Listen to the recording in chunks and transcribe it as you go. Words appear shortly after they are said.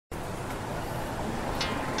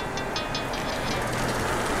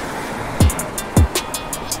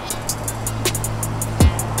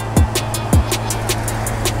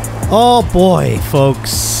Oh boy,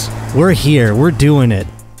 folks, we're here. We're doing it.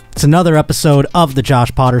 It's another episode of the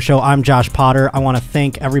Josh Potter Show. I'm Josh Potter. I want to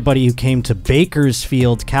thank everybody who came to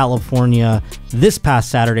Bakersfield, California this past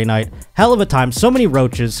Saturday night. Hell of a time. So many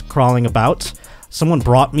roaches crawling about. Someone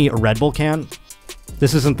brought me a Red Bull can.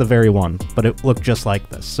 This isn't the very one, but it looked just like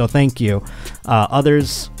this. So thank you.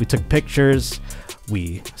 Others, we took pictures.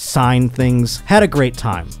 We signed things. Had a great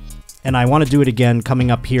time. And I want to do it again coming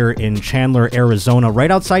up here in Chandler, Arizona, right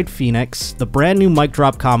outside Phoenix, the brand new Mic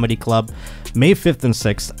Drop Comedy Club, May 5th and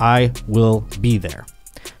 6th. I will be there.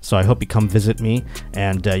 So I hope you come visit me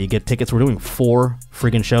and you get tickets. We're doing 4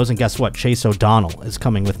 friggin' shows. And guess what? Chase O'Donnell is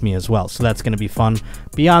coming with me as well. So that's going to be fun.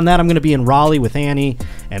 Beyond that, I'm going to be in Raleigh with Annie.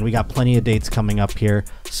 And we got plenty of dates coming up here.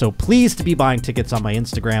 So please to be buying tickets on my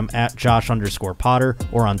Instagram at Josh_Potter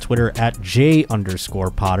or on Twitter at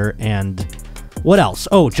J_Potter. And what else?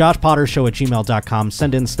 Oh, joshpottershow@gmail.com.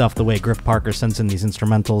 Send in stuff the way Griff Parker sends in these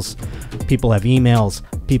instrumentals. People have emails.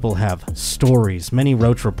 People have stories. Many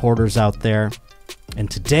Roach reporters out there. And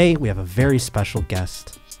today we have a very special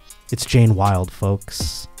guest. It's Jane Wilde,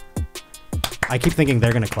 folks. I keep thinking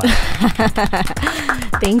they're going to clap.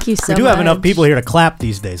 Thank you so much. We do have enough people here to clap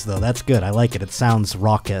these days, though. That's good. I like it. It sounds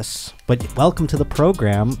raucous. But welcome to the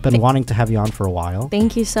program. Been wanting to have you on for a while.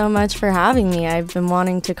 Thank you so much for having me. I've been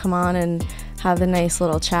wanting to come on and have a nice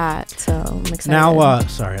little chat, so I'm excited. Now,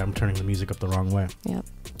 sorry, I'm turning the music up the wrong way. Yep.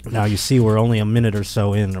 Now, you see, we're only a minute or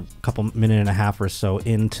so in, a minute and a half or so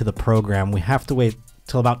into the program. We have to wait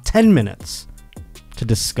till about 10 minutes to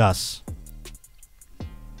discuss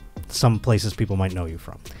some places people might know you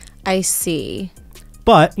from. I see.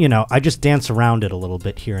 But, you know, I just dance around it a little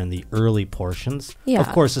bit here in the early portions. Yeah. Of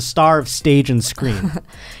course, a star of stage and screen.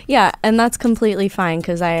 Yeah, and that's completely fine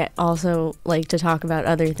because I also like to talk about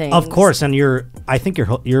other things. Of course, and I think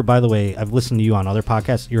you're, by the way, I've listened to you on other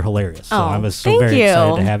podcasts. You're hilarious. So I was so very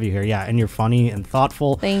excited to have you here. Yeah, and you're funny and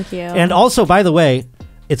thoughtful. Thank you. And also, by the way,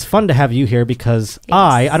 it's fun to have you here because yes.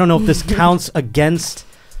 I don't know if this counts against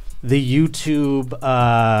the YouTube,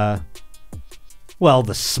 well,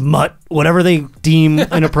 the smut, whatever they deem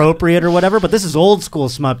inappropriate or whatever, but this is old school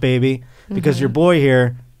smut, baby, because your boy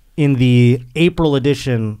here in the April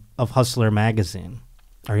edition of Hustler magazine.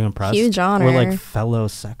 Are you impressed? Huge honor. We're like fellow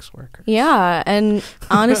sex workers. Yeah, and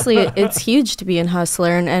honestly, it's huge to be in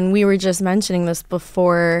Hustler, and we were just mentioning this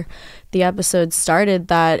before the episode started,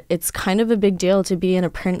 that it's kind of a big deal to be in a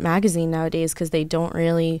print magazine nowadays because they don't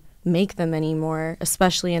really make them anymore,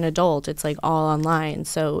 especially in adult. It's like all online,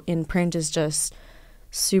 so in print is just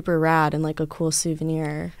super rad and like a cool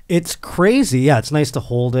souvenir. It's crazy. Yeah, it's nice to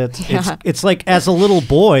hold it. Yeah. It's like, as a little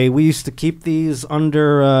boy, we used to keep these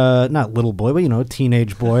under, not little boy, but, you know,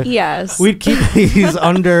 teenage boy. Yes. We'd keep these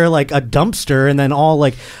under like a dumpster, and then all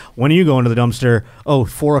like, when are you going to the dumpster? Oh,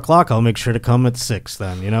 4 o'clock. I'll make sure to come at 6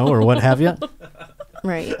 then, you know, or what have you.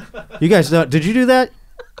 Right. You guys, did you do that?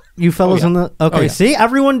 You fellas in the... Okay, see?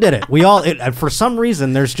 Everyone did it. We all... for some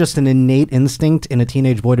reason, there's just an innate instinct in a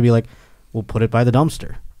teenage boy to be like, we'll put it by the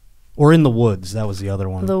dumpster. Or in the woods. That was the other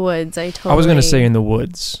one. The woods. I was going to say in the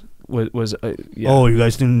woods. Yeah. Oh, you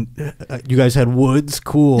guys didn't... you guys had woods?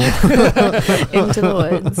 Cool. Into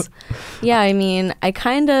the woods. Yeah, I mean, I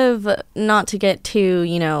kind of... Not to get too,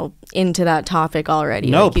 you know, into that topic already.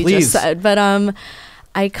 No, like you please. just said. But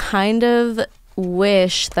I kind of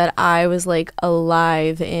wish that I was like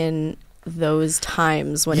alive in those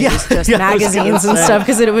times when it was just magazines and stuff,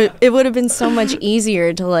 because it would have been so much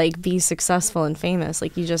easier to like be successful and famous.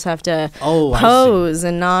 Like you just have to pose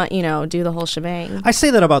and not, you know, do the whole shebang. I say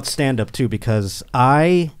that about stand-up too, because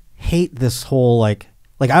I hate this whole like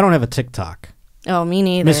I don't have a TikTok. Oh, me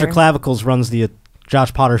neither. Mr. Clavicles runs the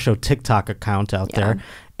Josh Potter Show TikTok account out there,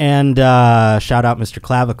 and shout out Mr.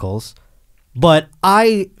 Clavicles. But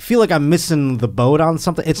I feel like I'm missing the boat on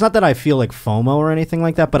something. It's not that I feel like FOMO or anything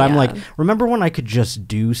like that, but I'm like, remember when I could just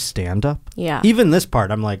do stand-up? Yeah. Even this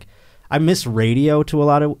part, I'm like, I miss radio to a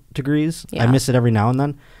lot of degrees. Yeah. I miss it every now and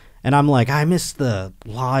then. And I'm like, I miss the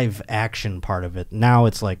live action part of it. Now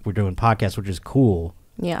it's like we're doing podcasts, which is cool.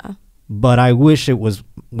 Yeah. But I wish it was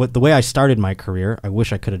the way I started my career. I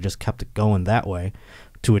wish I could have just kept it going that way.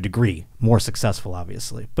 To a degree, more successful,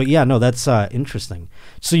 obviously. But yeah, no, that's interesting.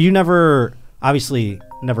 So you never,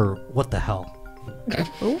 what the hell?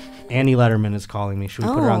 Ooh. Annie Letterman is calling me. Should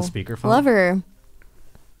we put her on speakerphone? Love her.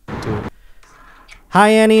 Do it. Hi,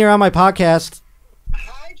 Annie, you're on my podcast.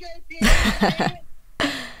 Hi, JP.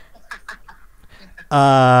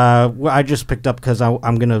 I just picked up because I'm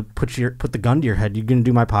going to put the gun to your head. You going to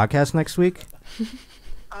do my podcast next week?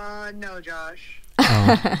 No, Josh.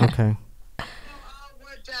 Oh, okay.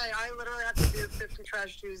 What day? I literally have to do 50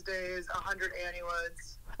 Trash Tuesdays, 100 Annie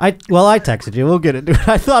Woods. I texted you. We'll get into it.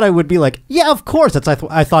 I thought I would be like, yeah, of course.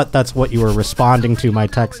 I thought that's what you were responding to my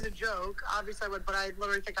text. It was a joke. Obviously, I would, but I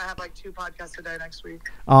literally think I have like 2 podcasts a day next week.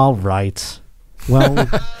 All right. Well,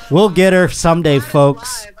 we'll get her someday,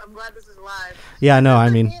 folks. I'm glad this is live. Yeah, no, I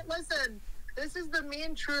mean. Listen, this is the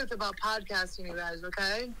mean truth about podcasting, you guys,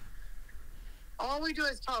 okay? All we do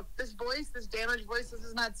is talk. This voice, this damaged voice, this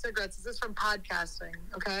is not cigarettes. This is from podcasting,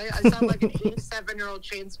 okay? I sound like an 87-year-old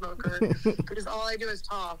chain smoker because all I do is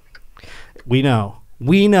talk. We know.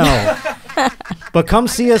 But come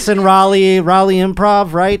see us in Raleigh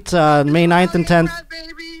Improv, right? May 9th and 10th.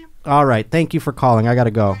 Baby. All right. Thank you for calling. I got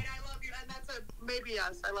to go. All right, I love you. And that's a maybe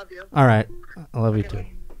yes. I love you. All right. I love you too.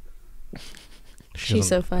 She's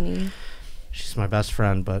so funny. She's my best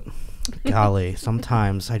friend, but golly,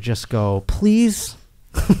 sometimes I just go, please.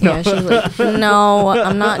 Yeah, she's like, no,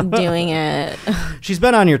 I'm not doing it. She's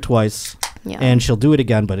been on here twice, and she'll do it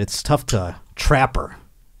again, but it's tough to trap her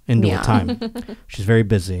into a time. She's very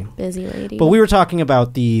busy. Busy lady. But we were talking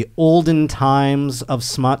about the olden times of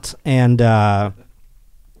smut, and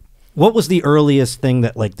what was the earliest thing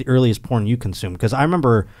that, like, the earliest porn you consumed? Because I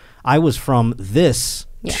remember I was from this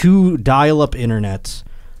to dial-up internet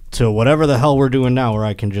to whatever the hell we're doing now, where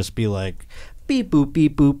I can just be like, beep, boop,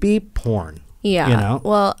 beep, boop, beep, porn. Yeah. You know?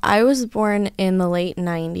 Well, I was born in the late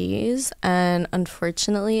 90s, and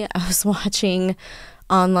unfortunately, I was watching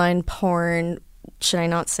online porn. Should I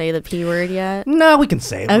not say the P word yet? No, we can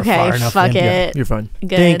say it. Okay, fuck it. You're fine.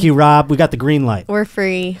 Good. Thank you, Rob. We got the green light. We're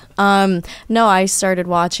free. No, I started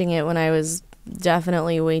watching it when I was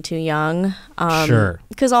definitely way too young. Sure.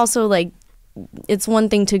 Because also, like, it's one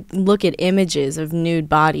thing to look at images of nude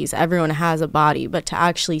bodies. Everyone has a body, but to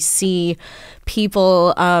actually see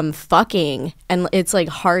people fucking, and it's like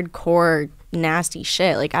hardcore nasty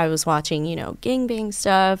shit. Like, I was watching, gangbang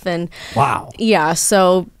stuff, and wow. Yeah,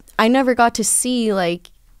 so I never got to see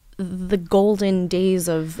like the golden days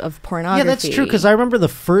of pornography. Yeah, that's true, because I remember the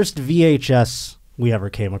first VHS we ever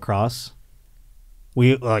came across.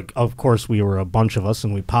 We, like, of course, we were a bunch of us,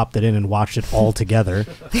 and we popped it in and watched it all together.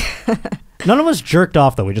 None of us jerked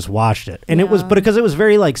off, though. We just watched it. And it was, but because it was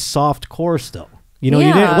very, like, soft core still. You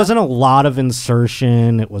didn't, it wasn't a lot of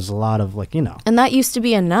insertion. It was a lot of, like, And that used to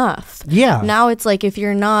be enough. Yeah. Now it's like, if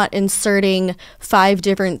you're not inserting 5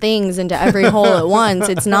 different things into every hole at once,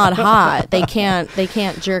 it's not hot. They can't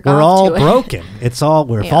jerk off. We're all to broken.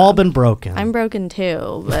 We've all been broken. I'm broken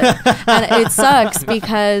too, but and it sucks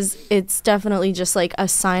because it's definitely just like a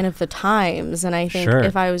sign of the times. And I think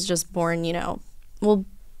if I was just born,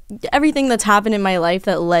 everything that's happened in my life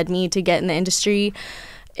that led me to get in the industry,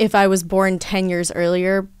 if I was born 10 years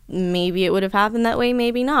earlier, maybe it would have happened that way,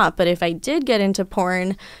 maybe not. But if I did get into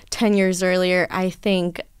porn 10 years earlier, I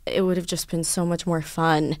think it would have just been so much more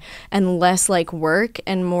fun and less like work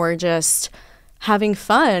and more just having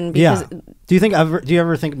fun. Because Do you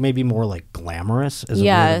ever think maybe more like glamorous as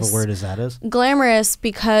a word as that is? Glamorous,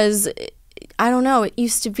 because I don't know, it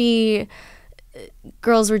used to be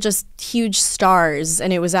girls were just huge stars,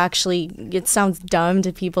 and it sounds dumb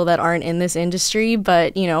to people that aren't in this industry,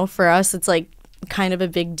 but for us it's like kind of a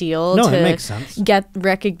big deal it to makes sense. Get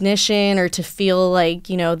recognition or to feel like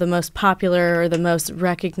the most popular or the most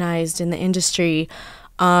recognized in the industry,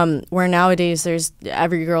 where nowadays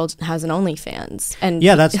every girl has an OnlyFans. And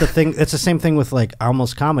that's the thing. It's the same thing with like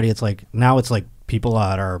almost comedy. It's like now it's like people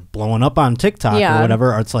that are blowing up on TikTok or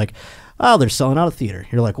whatever, or it's like, oh, they're selling out a theater.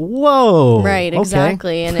 You're like, whoa. Right,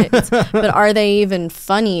 exactly. And but are they even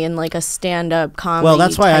funny in like a stand-up comedy? Well,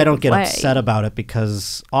 that's why I don't get way? upset about it,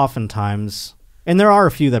 because oftentimes, and there are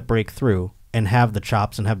a few that break through and have the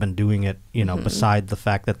chops and have been doing it, beside the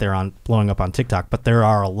fact that they're blowing up on TikTok, but there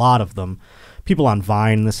are a lot of them. People on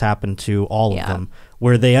Vine, this happened to all of them,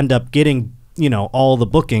 where they end up getting, all the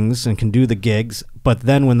bookings and can do the gigs, but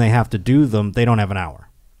then when they have to do them, they don't have an hour.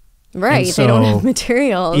 Right, so, they don't have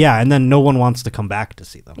material. Yeah, and then no one wants to come back to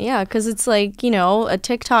see them. Yeah, because it's like, a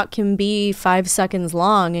TikTok can be 5 seconds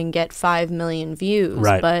long and get 5 million views.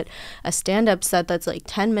 Right. But a stand-up set that's like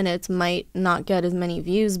 10 minutes might not get as many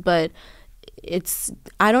views, but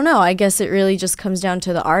I don't know. I guess it really just comes down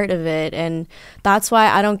to the art of it. And that's why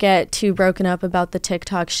I don't get too broken up about the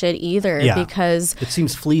TikTok shit either. Yeah, because it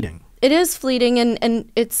seems fleeting. It is fleeting,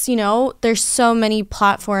 and it's, there's so many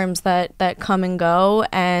platforms that come and go,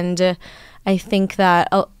 and I think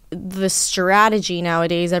that the strategy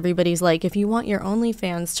nowadays, everybody's like, if you want your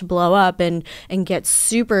OnlyFans to blow up and get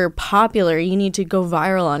super popular, you need to go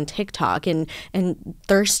viral on TikTok and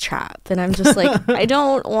thirst trap. And I'm just like, I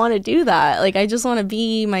don't want to do that. Like, I just want to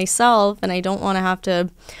be myself, and I don't want to have to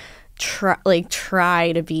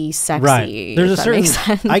try to be sexy. Right. There's a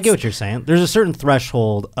certain, I get what you're saying. There's a certain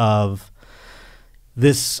threshold of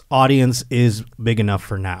this audience is big enough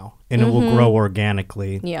for now, and it will grow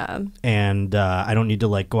organically. Yeah. And I don't need to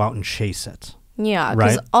like go out and chase it. Yeah,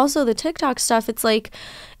 because Right? also the TikTok stuff, it's like,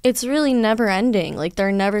 it's really never ending. Like,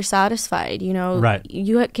 they're never satisfied, you know? Right.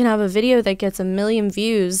 You can have a video that gets 1 million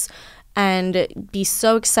views and be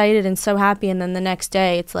so excited and so happy, and then the next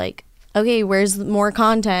day it's like, okay, where's more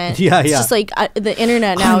content? Yeah, it's yeah. just like the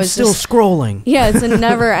internet now I'm is still just scrolling. yeah, it's a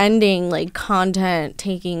never ending like content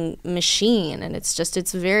taking machine, and it's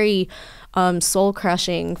very soul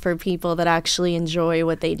crushing for people that actually enjoy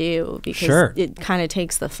what they do, because Sure. it kind of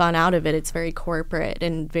takes the fun out of it. It's very corporate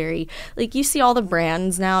and very like, you see all the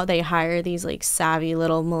brands now, they hire these like savvy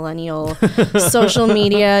little millennial social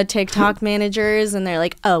media TikTok managers, and they're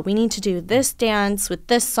like, oh, we need to do this dance with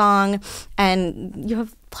this song, and you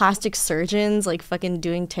have plastic surgeons like fucking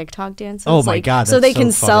doing TikTok dances. Oh my like, God, so that's they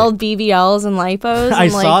can so sell funny. BBLs and lipos. I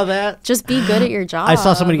and, like, saw that. Just be good at your job. I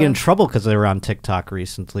saw somebody get in trouble because they were on TikTok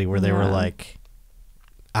recently, where they were Yeah. like,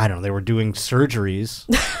 I don't know, they were doing surgeries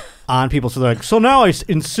on people. So they're like, so now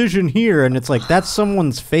incision here, and it's like, that's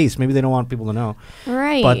someone's face. Maybe they don't want people to know.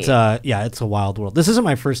 Right. But yeah, it's a wild world. This isn't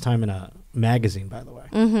my first time in a magazine, by the way.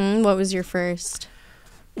 What was your first?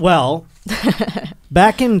 Well,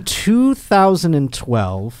 back in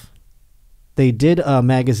 2012, they did a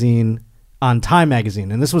magazine on Time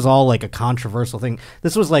Magazine, and this was all like a controversial thing.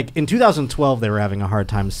 This was like in 2012, they were having a hard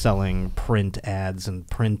time selling print ads and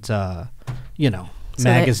print, So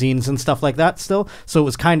magazines and stuff like that still. So it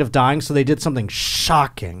was kind of dying. So they did something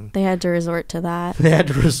shocking. They had to resort to that. They had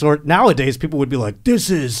to resort. Nowadays, people would be like, this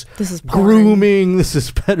is porn. grooming, this is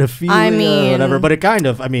pedophilia, I mean- or whatever. But it kind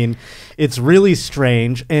of, I mean, it's really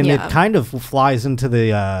strange. And Yeah. it kind of flies into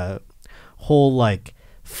the whole like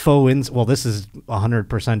faux well, this is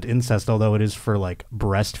 100% incest, although it is for like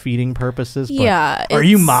breastfeeding purposes. But Yeah, are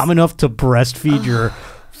you it's- mom enough to breastfeed your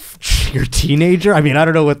teenager? I mean, I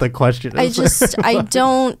don't know what the question is. I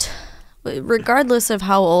don't, regardless of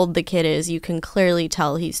how old the kid is, you can clearly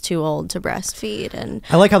tell he's too old to breastfeed. And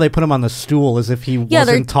I like how they put him on the stool as if he they're-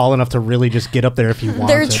 wasn't tall enough to really just get up there if he wants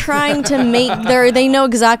they're it. trying to make, they know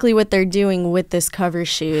exactly what they're doing with this cover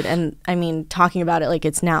shoot. And I mean, talking about it like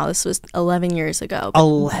it's now, this was 11 years ago. But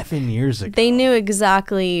 11 years ago. they knew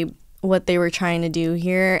exactly what they were trying to do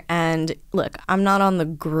here. And look, I'm not on the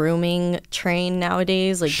grooming train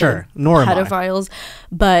nowadays, like Sure, the nor am I. pedophiles,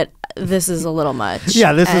 but this is a little much.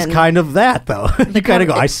 Yeah, this is And kind of that, though. You kind of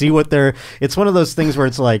go, cover- I see what they're... It's one of those things where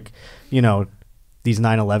it's like, you know, these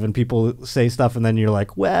 9/11 people say stuff, and then you're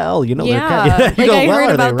like, well, you know, they're yeah, kind of... like I heard are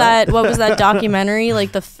they about right? that. What was that documentary?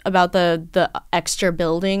 Like about the extra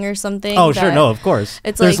building or something? Oh, sure, that- no, of course.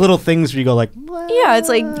 It's There's like- little things where you go like, well, Yeah, it's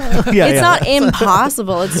like yeah, it's yeah. not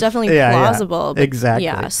impossible. It's definitely Yeah, yeah. plausible. But Exactly.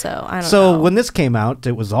 Yeah, so I don't So know. when this came out,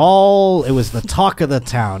 it was the talk of the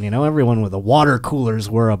town. You know, everyone with the water coolers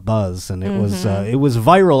were a buzz, and it Mm-hmm. was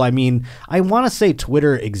viral. I mean, I want to say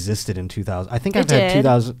Twitter existed in 2000. I think I've had did.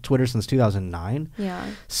 2000 Twitter since 2009. Yeah.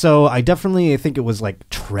 So I think it was like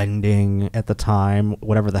trending at the time,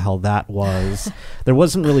 whatever the hell that was. There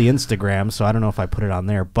wasn't really Instagram, so I don't know if I put it on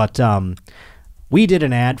there. But we did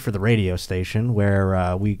an ad for the radio station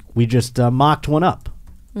where we just mocked one up,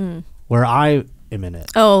 where I am in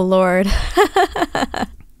it. Oh Lord, I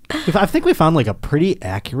think we found like a pretty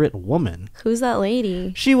accurate woman. who's that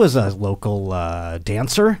lady? She was a local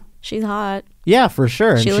dancer. She's hot. Yeah, for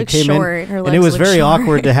sure. And She looks came short. in, Her and it legs was look very short.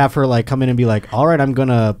 awkward to have her like come in and be like, "All right, I'm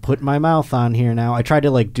gonna put my mouth on here now." I tried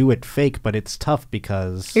to like do it fake, but it's tough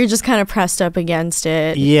because You're just kind of pressed up against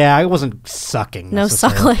it. yeah, I wasn't sucking. No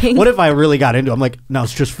necessarily. suckling. What if I really got into it? I'm like, no,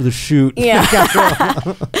 it's just for the shoot. Yeah.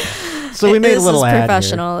 So we made a little this is ad here.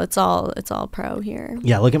 professional. It's all pro here.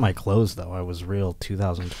 Yeah, look at my clothes though. I was real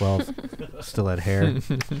 2012. Still had hair.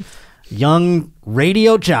 Young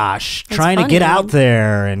radio Josh That's trying to get funny. out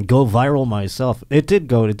there and go viral myself. It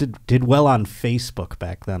did well on Facebook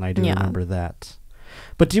back then. I do Yeah. remember that.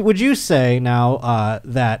 But would you say now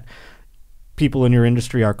that people in your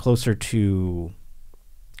industry are closer to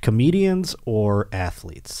comedians or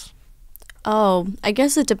athletes? Oh, I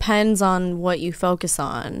guess it depends on what you focus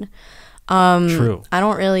on. True. I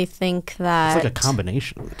don't really think that. It's like a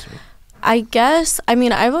combination of the two. I guess. I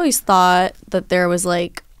mean, I've always thought that there was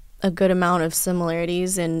like a good amount of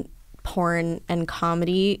similarities in porn and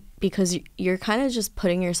comedy, because you're kind of just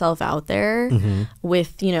putting yourself out there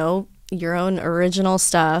with, you know, your own original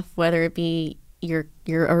stuff, whether it be your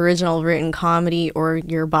original written comedy or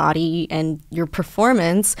your body and your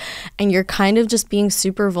performance, and you're kind of just being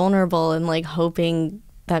super vulnerable and like hoping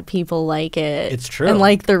that people like it. It's true. And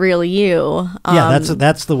like the real you. Yeah,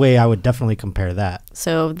 that's the way I would definitely compare that.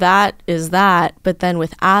 So that is that. But then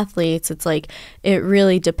with athletes, it's like it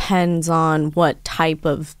really depends on what type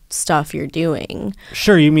of stuff you're doing.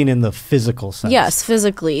 Sure, you mean in the physical sense. Yes,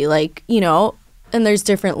 physically. Like, you know, and there's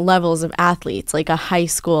different levels of athletes. Like a high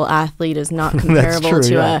school athlete is not comparable true,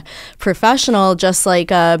 to yeah. a professional, just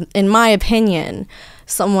like, in my opinion,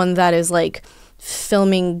 someone that is like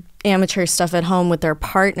filming amateur stuff at home with their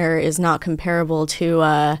partner is not comparable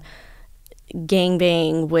to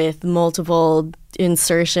gangbang with multiple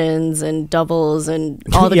insertions and doubles and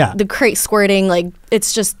all the, Yeah. the crate squirting. Like,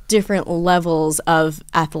 it's just different levels of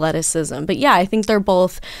athleticism. But yeah, I think they're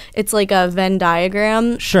both, it's like a Venn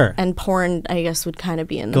diagram. Sure. And porn, I guess, would kind of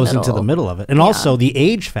be in the Goes middle. into the middle of it. And Yeah. also the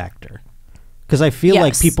age factor. Because I feel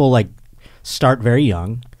like Yes. people like start very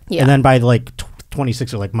young. Yeah. And then by like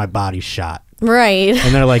 26 are like, my body's shot. Right.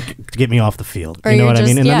 And they're like, get me off the field. Or You know you're what I mean?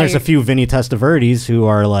 just- And yeah, then there's a you're- few Vinny Testaverdes who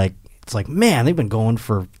are like, it's like, man, they've been going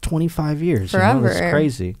for 25 years. Forever. You know? It's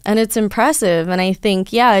crazy. And it's impressive. And I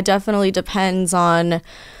think, yeah, it definitely depends on,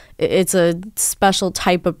 it's a special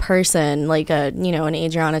type of person, like an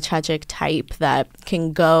Adriana Chechik type that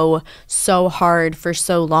can go so hard for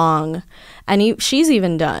so long. And she's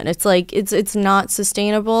even done. It's like, it's not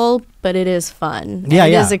sustainable, but it is fun. Yeah,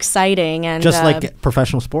 It yeah. is exciting. And Just like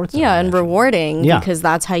professional sports. yeah, I and imagine. rewarding, Yeah. because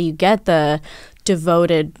that's how you get the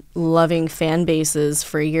devoted, loving fan bases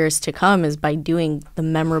for years to come, is by doing the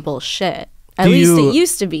memorable shit. At least it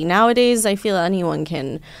used to be. Nowadays, I feel anyone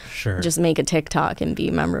can Sure. just make a TikTok and be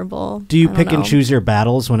memorable. Do you I don't pick and know. choose your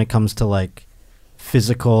battles when it comes to like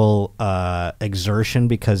physical exertion?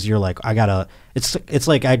 Because you're like, I gotta. It's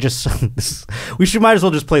like I just. Might as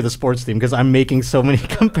well just play the sports theme because I'm making so many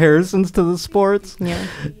comparisons to the sports. Yeah.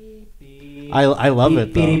 I love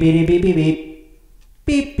it though.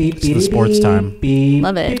 It's the sports time.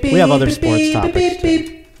 Love it. We have other sports topics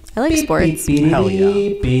too. I like sports. Hell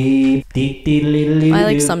yeah. I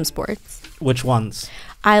like some sports. Which ones?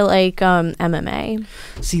 I like MMA.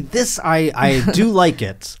 See, this I do like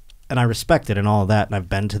it, and I respect it and all of that, and I've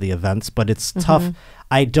been to the events, but it's tough.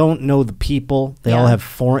 I don't know the people. They all Yeah.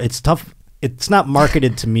 have it's tough. It's not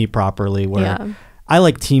marketed to me properly. Where Yeah. I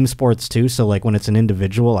like team sports too, so like when it's an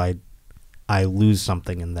individual, I lose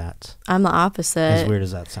something in that. I'm the opposite. As weird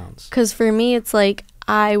as that sounds. Because for me, it's like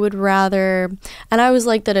I would rather, and I was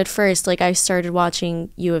like that at first. Like I started watching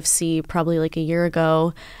UFC probably like a year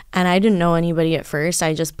ago, and I didn't know anybody at first.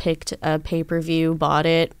 I just picked a pay-per-view, bought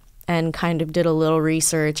it, and kind of did a little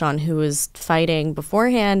research on who was fighting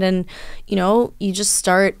beforehand. And, you just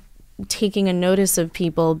start taking a notice of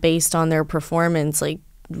people based on their performance, like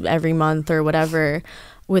every month or whatever.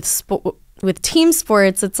 With team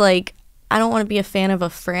sports, it's like, I don't want to be a fan of a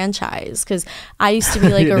franchise, because I used to be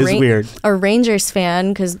like It is weird. a Rangers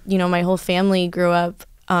fan, because my whole family grew up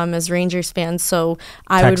as Rangers fans. So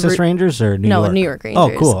I Texas would Rangers or New York? New York Rangers.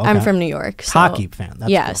 Oh, cool. Okay. I'm from New York. So. Hockey fan. That's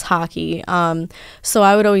Yes, cool. hockey. So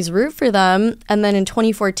I would always root for them. And then in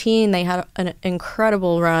 2014, they had an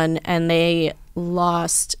incredible run, and they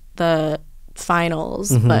lost the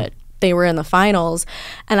finals, but they were in the finals,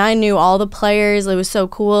 and I knew all the players. It was so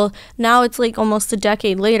cool. Now it's like almost a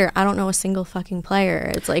decade later, I don't know a single fucking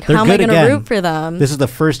player. It's like, They're how am I good going to again. root for them? This is the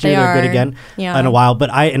first year They they're good are. again Yeah. in a while. But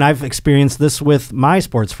I've experienced this with my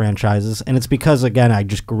sports franchises, and it's because again I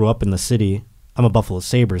just grew up in the city. I'm a Buffalo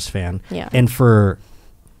Sabres fan, Yeah. and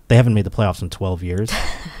they haven't made the playoffs in 12 years.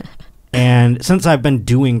 And since I've been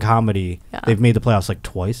doing comedy, they've made the playoffs like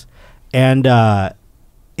twice, and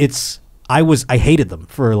I hated them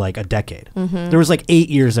for like a decade. There was like 8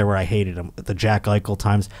 years there where I hated them. The Jack Eichel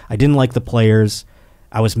times, I didn't like the players.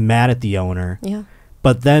 I was mad at the owner. Yeah.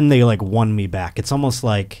 But then they like won me back. It's almost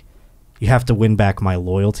like you have to win back my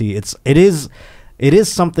loyalty. It is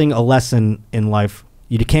something, a lesson in life.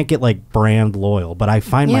 You can't get like brand loyal, but I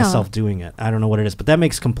find myself doing it. I don't know what it is, but that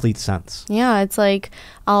makes complete sense. Yeah, it's like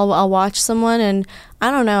I'll watch someone, and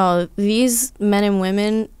I don't know, these men and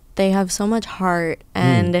women, they have so much heart,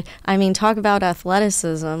 and I mean, talk about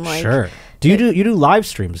athleticism. Like, Sure. You do live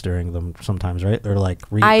streams during them sometimes, right? Or like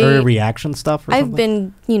or reaction stuff or I've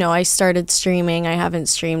something? been, I started streaming. I haven't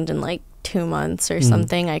streamed in like 2 months or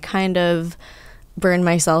something. I kind of burned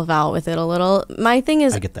myself out with it a little. My thing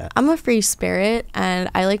is, I get that. I'm a free spirit, and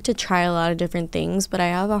I like to try a lot of different things, but I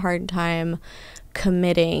have a hard time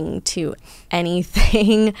committing to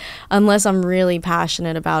anything unless I'm really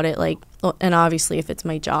passionate about it. Like, and obviously if it's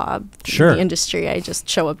my job, Sure. the industry, I just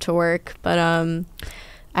show up to work. But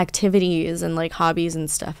activities and like hobbies and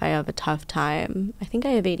stuff, I have a tough time. I think I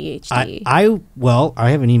have ADHD. I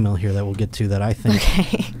have an email here that we'll get to that I think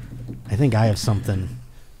Okay. I think I have something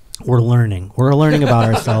We're learning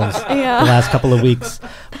about ourselves the last couple of weeks.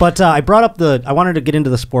 But I wanted to get into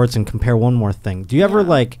the sports and compare one more thing. Do you ever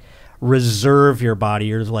like reserve your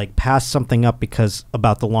body or like pass something up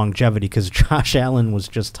about the longevity? Because Josh Allen was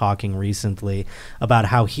just talking recently about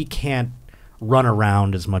how he can't run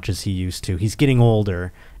around as much as he used to. He's getting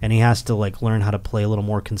older and he has to like learn how to play a little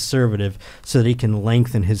more conservative so that he can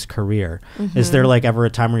lengthen his career. Is there like ever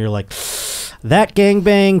a time where you're like, that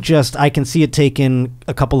gangbang, I can see it taking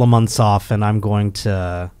a couple of months off and I'm going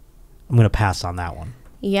to pass on that one?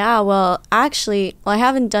 Yeah, well, actually, I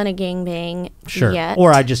haven't done a gangbang yet.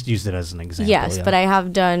 Or I just used it as an example. Yes, but I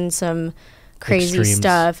have done some crazy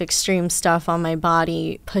extreme stuff on my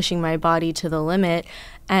body, pushing my body to the limit.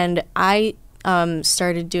 And I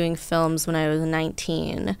started doing films when I was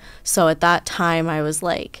 19. So at that time, I was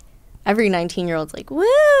like, every 19-year-old's like, woo!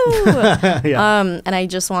 And I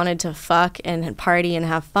just wanted to fuck and party and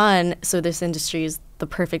have fun. So this industry is the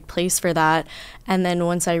perfect place for that. And then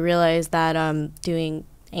once I realized that doing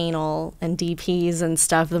anal and DPs and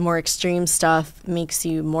stuff, the more extreme stuff makes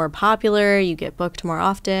you more popular, you get booked more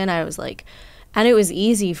often. I was like, and it was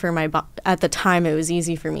easy for at the time it was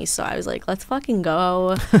easy for me, so I was like, let's fucking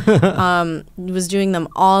go. Was doing them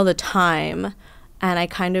all the time, and I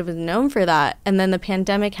kind of was known for that. And then the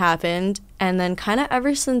pandemic happened, and then kind of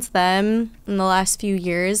ever since then, in the last few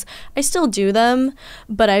years, I still do them,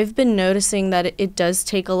 but I've been noticing that it does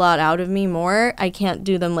take a lot out of me more. I can't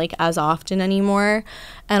do them like as often anymore.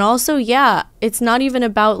 And also, yeah, it's not even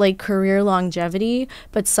about like career longevity,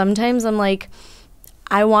 but sometimes I'm like,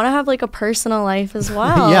 I want to have like a personal life as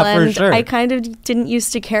well. For sure. I kind of didn't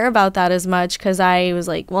used to care about that as much because I was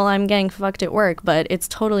like, well, I'm getting fucked at work, but it's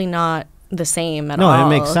totally not the same at all. No, it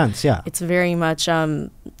makes sense, yeah. It's very much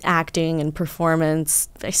acting and performance.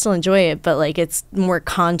 I still enjoy it, but like it's more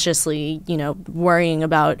consciously, worrying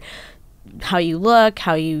about how you look,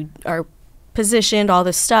 how you are positioned, all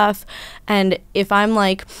this stuff. And if I'm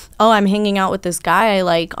like, oh, I'm hanging out with this guy I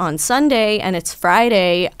like on Sunday and it's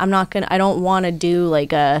Friday, I don't want to do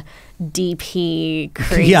like a DP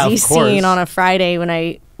crazy scene on a Friday when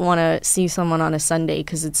I want to see someone on a Sunday,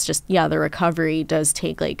 because it's just, the recovery does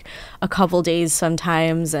take like a couple days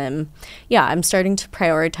sometimes. And I'm starting to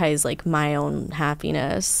prioritize like my own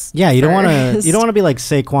happiness. Yeah, you don't want to be like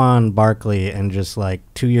Saquon Barkley and just like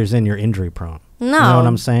 2 years in, you're injury prone. No. You know what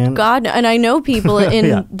I'm saying? God, and I know people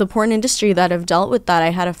in the porn industry that have dealt with that. I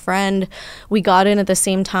had a friend, we got in at the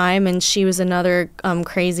same time, and she was another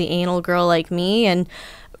crazy anal girl like me, and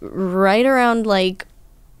right around like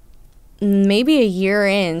maybe a year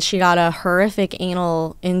in, she got a horrific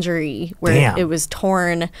anal injury where it was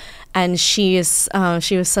torn, and she was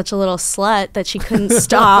such a little slut that she couldn't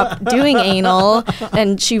stop doing anal,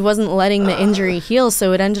 and she wasn't letting the injury heal,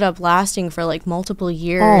 so it ended up lasting for like multiple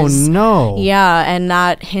years. Oh no. Yeah, and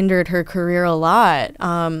that hindered her career a lot.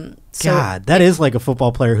 God, that is like a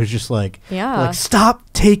football player who's just like stop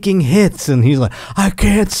taking hits, and he's like, I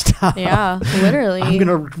can't stop. Yeah, literally. I'm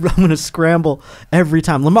gonna scramble every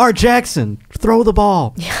time. Lamar Jackson, throw the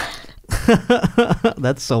ball. Yeah.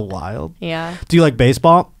 That's so wild. Yeah. Do you like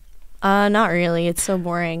baseball? Not really. It's so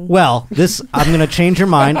boring. Well, I'm going to change your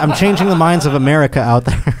mind. I'm changing the minds of America out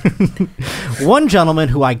there. One gentleman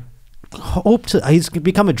who I hope he's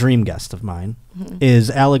become a dream guest of mine, is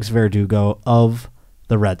Alex Verdugo of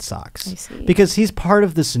the Red Sox. I see. Because he's part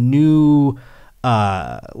of this new,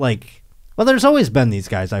 there's always been these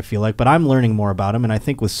guys, I feel like, but I'm learning more about him, and I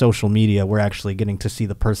think with social media, we're actually getting to see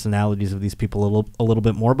the personalities of these people a little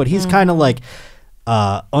bit more, but he's kind of like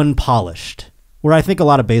unpolished. Where I think a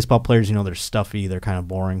lot of baseball players, they're stuffy, they're kind of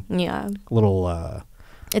boring. Yeah. A little...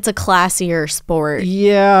 it's a classier sport.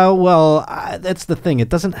 Yeah, well, that's the thing. It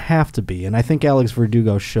doesn't have to be. And I think Alex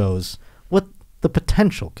Verdugo shows what the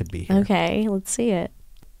potential could be here. Okay, let's see it.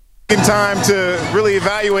 Time to really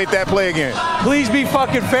evaluate that play again. Please be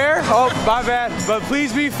fucking fair. Oh, my bad. But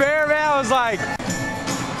please be fair, man. I was like...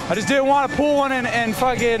 I just didn't want to pull one and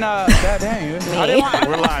fucking, God dang. I didn't want.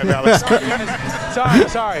 We're live, Alex.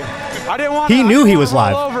 Sorry. I didn't want. He knew he was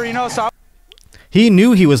live. Over, He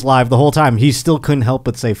knew he was live the whole time. He still couldn't help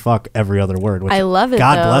but say "fuck" every other word. Which, I love it.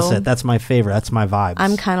 God bless it. That's my favorite. That's my vibes.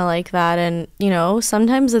 I'm kind of like that, and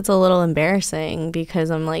sometimes it's a little embarrassing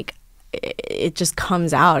because I'm like, it just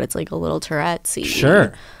comes out. It's like a little Tourette-y.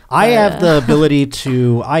 Sure, I have the ability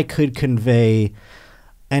to. I could convey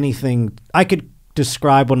anything. I could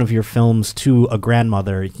describe one of your films to a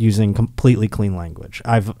grandmother using completely clean language.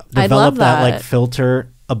 I've developed that like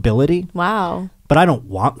filter ability. Wow. But I don't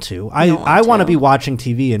want to. I want to be watching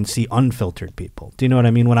TV and see unfiltered people. Do you know what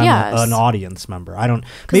I mean? When I'm an audience member, I don't.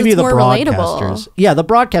 Maybe the broadcasters. Relatable. Yeah, the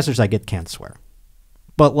broadcasters I get can't swear.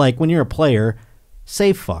 But like when you're a player,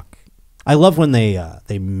 say fuck. I love when they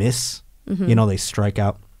miss. You know, they strike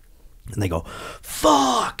out and they go,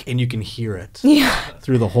 fuck, and you can hear it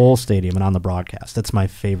through the whole stadium and on the broadcast. That's my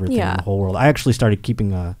favorite thing in the whole world. I actually started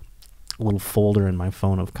keeping a little folder in my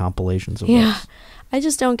phone of compilations of those. I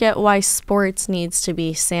just don't get why sports needs to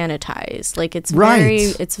be sanitized. Like, it's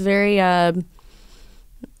very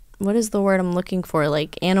what is the word I'm looking for?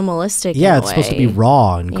 Like, animalistic. Yeah, in a it's way. supposed to be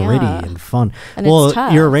raw and gritty and fun. And it's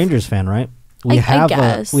tough. You're a Rangers fan, right? I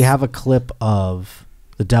guess. We have a clip of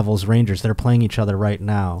the Devils Rangers. They're playing each other right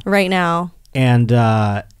now. And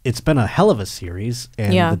it's been a hell of a series,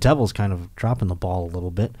 and the Devils kind of dropping the ball a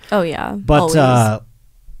little bit. Oh yeah, but I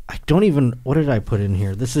don't even. What did I put in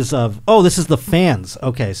here? This is this is the fans.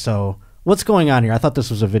 Okay, so what's going on here? I thought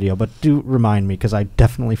this was a video, but do remind me because I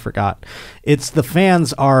definitely forgot. It's the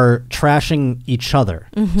fans are trashing each other.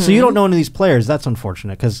 So you don't know any of these players. That's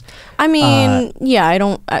unfortunate because I mean, I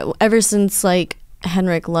don't. Ever since like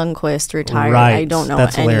Henrik Lundqvist retired, I don't know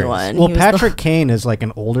anyone. Well, Patrick Kane is like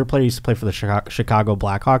an older player. He used to play for the Chicago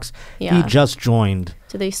Blackhawks. He just joined.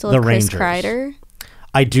 Do they still the have Chris Rangers. Kreider?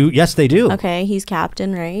 I do. Yes, they do. Okay, he's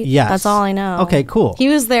captain, right? Yes. That's all I know. Okay, cool. He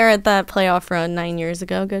was there at that playoff run 9 years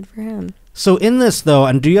ago. Good for him. So in this, though,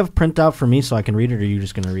 and do you have a printout for me so I can read it, or are you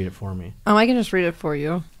just going to read it for me? I can just read it for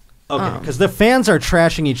you. Okay, because the fans are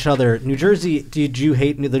trashing each other. New Jersey, did you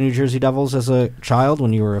hate the New Jersey Devils as a child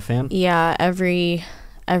when you were a fan? Yeah, every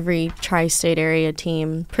tri-state area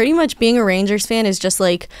team. Pretty much being a Rangers fan is just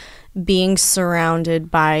like being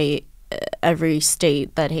surrounded by every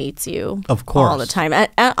state that hates you, of course, all the time.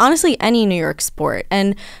 Honestly, any New York sport.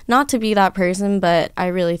 And not to be that person, but I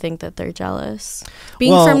really think that they're jealous.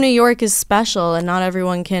 Being from New York is special, and not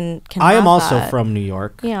everyone can I am have also that. From New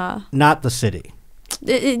York. Yeah, not the city.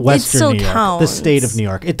 It still New York, counts. the state of New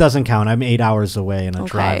York. It doesn't count. I'm 8 hours away in a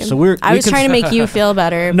drive. So I was trying to make you feel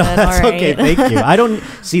better. No, but that's all right. okay. Thank you. I don't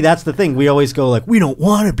see. That's the thing. We always go like, we don't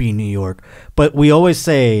want to be New York, but we always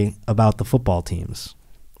say about the football teams,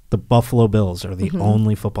 the Buffalo Bills are the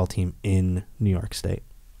only football team in New York State.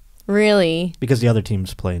 Really? Because the other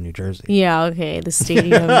teams play in New Jersey. Yeah, okay. The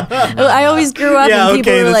stadium. I always grew up and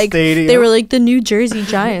people were like, stadium. they were like the New Jersey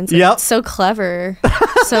Giants. Yep. So clever.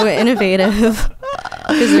 So innovative.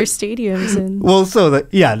 Because their stadiums. And well, so that,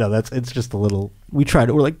 it's just a little, we tried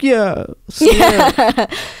it. We're like, that's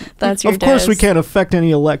your Of course we can't affect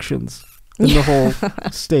any elections in the whole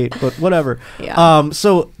state, but whatever. Yeah.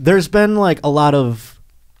 So there's been like a lot of,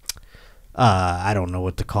 I don't know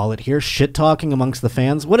what to call it here, shit talking amongst the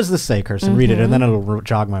fans. What does this say, Kirsten? Read it, and then it'll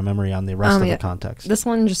jog my memory on the rest of the context. This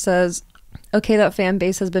one just says, okay, that fan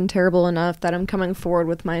base has been terrible enough that I'm coming forward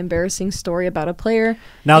with my embarrassing story about a player.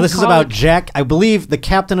 Now, this is about Jack. I believe the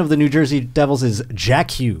captain of the New Jersey Devils is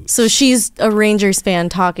Jack Hughes. So she's a Rangers fan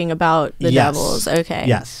talking about the Devils. Okay.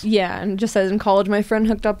 Yes. Yeah, and it just says, in college, my friend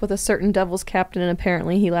hooked up with a certain Devils captain, and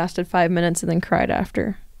apparently he lasted 5 minutes and then cried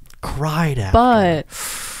after. But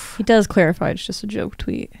he does clarify it's just a joke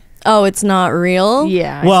tweet. Oh, it's not real?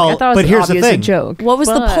 Yeah. Well, I thought it was but here's the thing. A joke. What was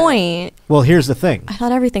the point? Well, here's the thing. I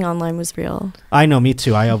thought everything online was real. I know, me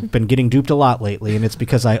too. I have been getting duped a lot lately, and it's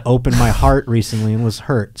because I opened my heart recently and was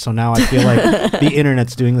hurt. So now I feel like the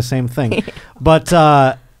internet's doing the same thing. But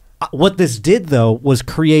what this did, though, was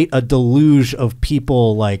create a deluge of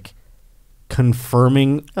people like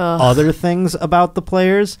confirming other things about the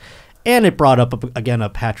players. And it brought up, again, a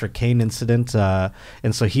Patrick Kane incident.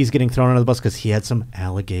 And so he's getting thrown under the bus because he had some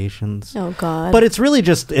allegations. Oh, God. But it's really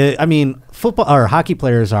just, I mean, football or hockey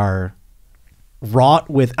players are wrought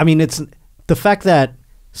with, I mean, it's the fact that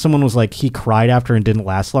someone was like, he cried after and didn't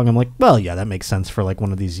last long. I'm like, well, yeah, that makes sense for like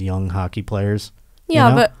one of these young hockey players. Yeah,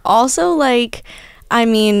 you know? but also like, I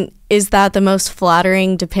mean, is that the most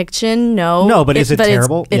flattering depiction? No. No, but is it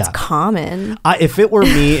terrible? It's common. If it were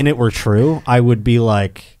me and it were true, I would be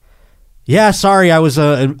like, yeah, sorry, I was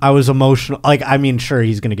emotional. Like, I mean, sure,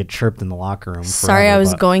 he's gonna get chirped in the locker room. Sorry, I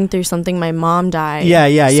was going through something. My mom died.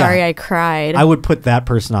 Yeah. Sorry, I cried. I would put that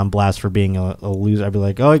person on blast for being a loser. I'd be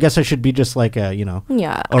like, oh, I guess I should be just like a,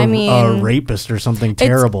 a rapist or something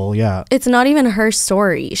terrible. Yeah, it's not even her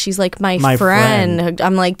story. She's like my friend.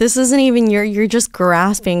 I'm like, this isn't even you're just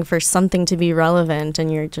grasping for something to be relevant,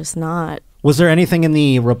 and you're just not. Was there anything in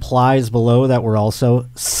the replies below that were also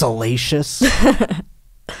salacious?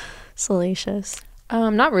 Salacious.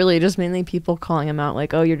 Not really, just mainly people calling him out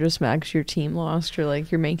like, oh, you're just mad because your team lost, or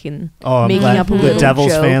like you're making up a the Devils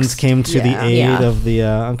jokes. Fans came to the aid of the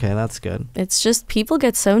okay, that's good. It's just people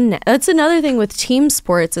get so that's another thing with team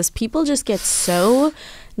sports is people just get so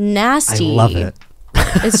nasty. I love it.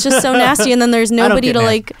 It's just so nasty, and then there's nobody to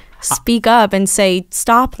like speak up and say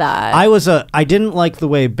stop that. I didn't like the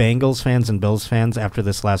way Bengals fans and Bills fans after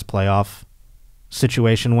this last playoff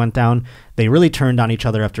situation went down, they really turned on each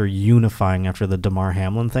other after unifying after the Damar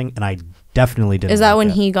Hamlin thing, and I definitely didn't. Is that like when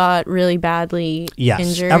it. he got really badly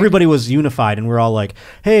injured? Everybody was unified, and we're all like,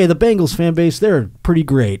 hey, the Bengals fan base, they're pretty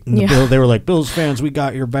great. And they were like, Bills fans, we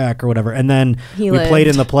got your back, or whatever. And then we played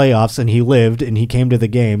in the playoffs, and he lived, and he came to the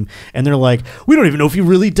game, and they're like, we don't even know if he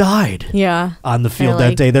really died on the field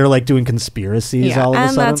that day. They're like doing conspiracies all of a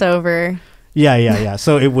sudden. And that's over. Yeah.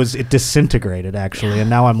 So it disintegrated, actually, and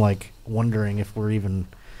now I'm like wondering if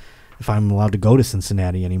I'm allowed to go to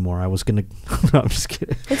Cincinnati anymore. I was gonna. No, I'm just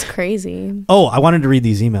kidding. It's crazy. Oh, I wanted to read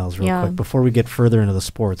these emails real quick before we get further into the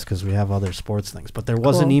sports, because we have other sports things. But there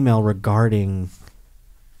was an email regarding.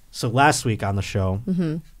 So last week on the show,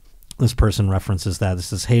 this person references that. This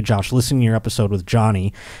says, "Hey Josh, listening to your episode with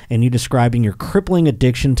Johnny, and you describing your crippling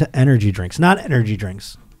addiction to energy drinks. Not energy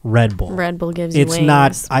drinks. Red Bull. Red Bull gives you It's wings.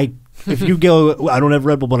 not. If you go, I don't have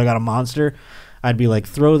Red Bull, but I got a Monster. I'd be like,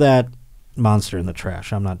 throw that Monster in the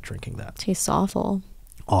trash. I'm not drinking that. Tastes awful.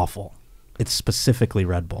 Awful. It's specifically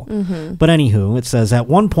Red Bull. But anywho, it says, at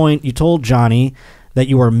one point you told Johnny that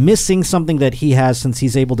you are missing something that he has since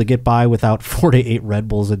he's able to get by without 4 to 8 Red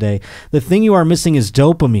Bulls a day. The thing you are missing is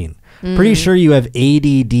dopamine. Pretty sure you have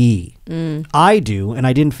ADD. I do, and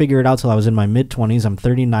I didn't figure it out till I was in my mid-20s. I'm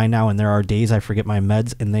 39 now, and there are days I forget my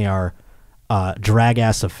meds, and they are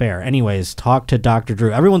drag-ass affair. Anyways, talk to Dr.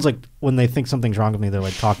 Drew. Everyone's like, when they think something's wrong with me, they're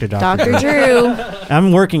like, talk to Dr. Drew.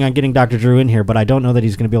 I'm working on getting Dr. Drew in here, but I don't know that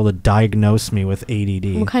he's going to be able to diagnose me with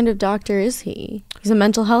ADD. What kind of doctor is he? He's a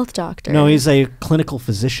mental health doctor. No, he's a clinical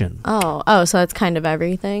physician. Oh, so that's kind of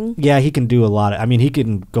everything? Yeah, he can do a lot. I mean, he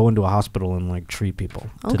can go into a hospital and like treat people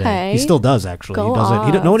today. Okay. He still does, actually. Go he doesn't.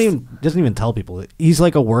 off. No one even doesn't even tell people. He's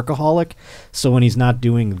like a workaholic. So when he's not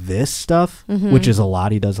doing this stuff, which is a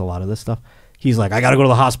lot, he does a lot of this stuff. He's like, I got to go to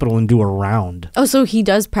the hospital and do a round. Oh, so he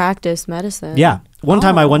does practice medicine. Yeah. One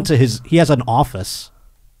time I went to he has an office,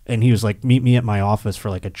 and he was like, meet me at my office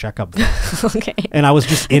for like a checkup. Okay. And I was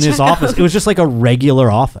just in his office. It was just like a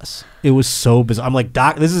regular office. It was so bizarre. I'm like,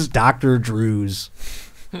 this is Dr. Drew's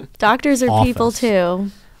Doctors are office. people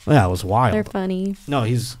too. Yeah, it was wild. They're funny. No,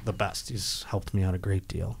 he's the best. He's helped me out a great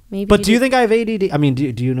deal. Maybe. But do you think I have ADD? I mean, do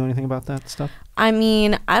you know anything about that stuff? I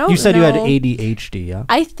mean, I don't know. You said you had ADHD, yeah?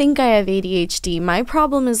 I think I have ADHD. My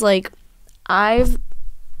problem is like I've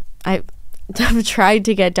tried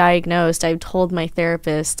to get diagnosed. I've told my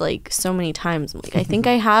therapist like so many times, I'm like, I think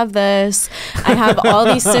I have this. I have all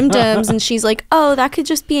these symptoms, and she's like, oh, that could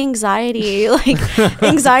just be anxiety. Like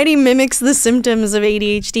anxiety mimics the symptoms of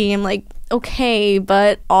ADHD. I'm like, okay,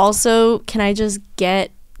 but also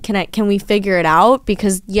can we figure it out?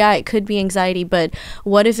 Because yeah, it could be anxiety, but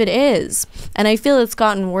what if it is? And I feel it's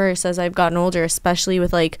gotten worse as I've gotten older, especially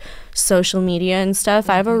with like social media and stuff.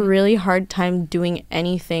 I have a really hard time doing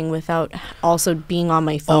anything without also being on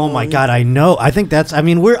my phone. Oh my God, I know. I think that's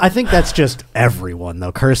just everyone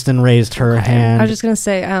though. Kirsten raised her hand. I was just gonna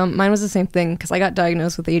say, mine was the same thing because I got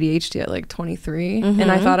diagnosed with ADHD at like 23,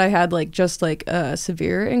 and I thought I had like just like a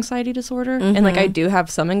severe anxiety disorder, and like I do have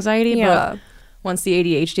some anxiety, but once the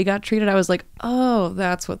ADHD got treated, I was like, oh,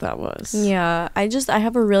 that's what that was. Yeah, I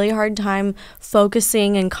have a really hard time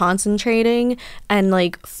focusing and concentrating and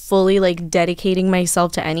like fully like dedicating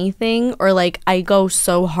myself to anything, or like I go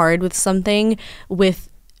so hard with something with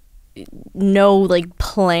no like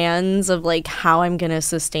plans of like how I'm gonna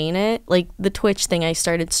sustain it. Like the Twitch thing, I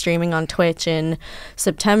started streaming on Twitch in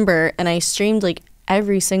September, and I streamed like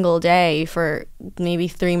every single day for maybe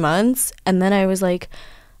 3 months, and then I was like,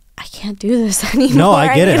 I can't do this anymore. No,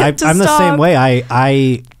 I get it. I'm the same way. I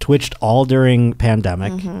I twitched all during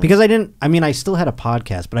pandemic because I still had a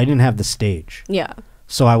podcast, but I didn't have the stage. Yeah.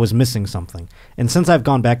 So I was missing something. And since I've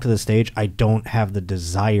gone back to the stage, I don't have the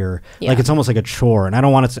desire. Like it's almost like a chore, and I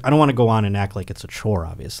don't want to go on and act like it's a chore,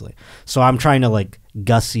 obviously. So I'm trying to like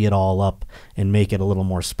gussy it all up and make it a little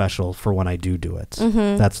more special for when I do it.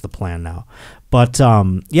 That's the plan now. But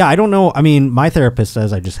yeah, I don't know. I mean, my therapist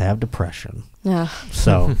says I just have depression. Yeah.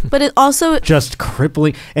 So but it also just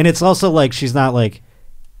crippling, and it's also like she's not like,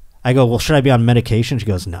 I go, well, should I be on medication? She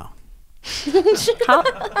goes, no. She goes,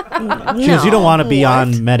 you don't want to be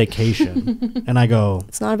on medication. And I go,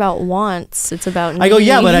 it's not about wants, it's about needs. I go,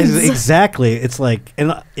 yeah, but exactly. It's like,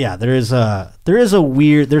 and yeah, there's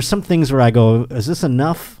some things where I go, is this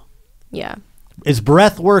enough? Yeah. Is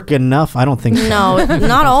breath work enough? I don't think so. No,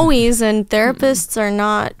 not always. And therapists are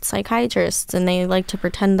not psychiatrists, and they like to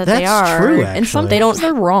pretend that they are. That's true, And some actually. They don't.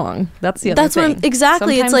 they're wrong. That's the other That's thing. what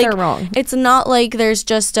exactly. Sometimes it's like they're wrong. it's not like there's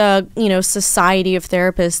just a society of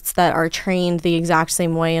therapists that are trained the exact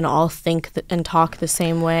same way and all think and talk the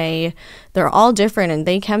same way. They're all different, and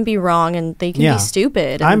they can be wrong, and they can be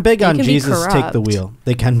stupid. I'm big they on can be Jesus take the corrupt. wheel.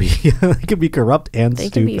 They can be they can be corrupt and They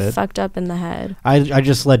stupid. can be fucked up in the head. I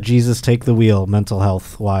just let Jesus take the wheel, mental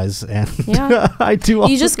health wise, and Yeah. I do. All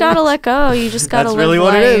You just gotta let go. You just gotta That's live really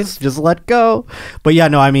life. what it is. Just let go. But yeah,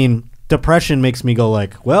 no, I mean, depression makes me go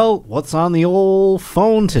like, well, what's on the old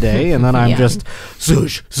phone today? And then I'm Yeah. just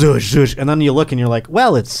zoosh, zoosh, zoosh, and then you look and you're like,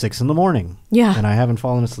 well, it's 6 a.m. Yeah. and I haven't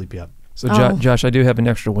fallen asleep yet. So Oh. Josh, I do have an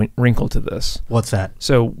extra wrinkle to this. What's that?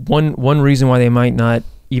 So one reason why they might not,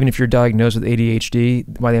 even if you're diagnosed with ADHD,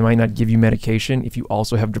 why they might not give you medication if you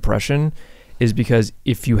also have depression, is because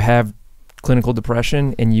if you have clinical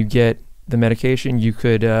depression and you get the medication, you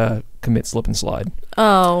could commit slip and slide.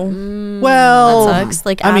 Oh. Well, That sucks.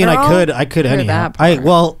 Like I mean, Adderall? I could Hear anyhow. that part.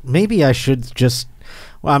 Well, maybe I should just.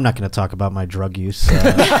 Well, I'm not going to talk about my drug use. On the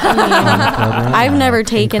program. I've never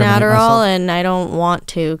taken incriminate Adderall, myself. and I don't want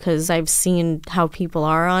to because I've seen how people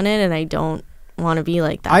are on it, and I don't want to be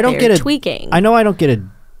like that. I don't They're get tweaking. I know I don't get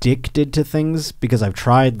addicted to things because I've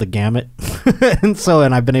tried the gamut,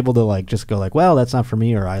 and I've been able to like just go like, well, that's not for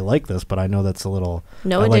me, or I like this, but I know that's a little.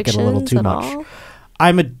 No I like it a little addictions too at much. all?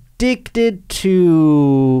 I'm addicted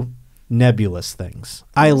to nebulous things.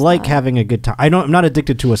 I like having a good time. I'm not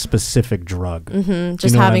addicted to a specific drug. Mm-hmm. know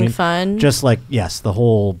Just what I having mean? fun. Just like, yes, the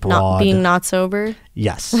whole broad. not being not sober.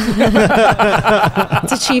 Yes.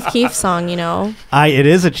 It's a Chief Keef song, you know. It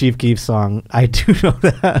is a Chief Keef song. I do know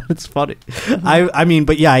that. It's funny. I mean,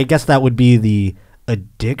 but yeah, I guess that would be the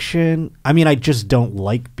addiction. I mean, I just don't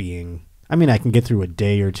like being. I mean, I can get through a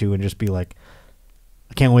day or two and just be like,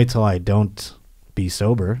 I can't wait till I don't be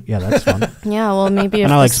sober. Yeah, that's fun. Yeah, well, maybe if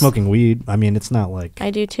And I like this- smoking weed. I mean, it's not like.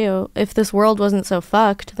 I do too. If this world wasn't so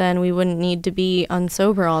fucked, then we wouldn't need to be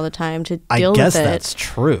unsober all the time to deal I guess with it. that's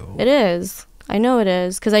true. It is. I know it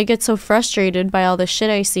is because I get so frustrated by all the shit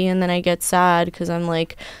I see, and then I get sad because I'm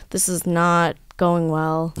like, this is not going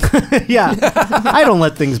well. Yeah, I don't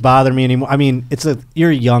let things bother me anymore. I mean,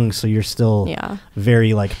 you're young, so you're still Yeah.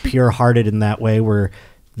 very like pure-hearted in that way, where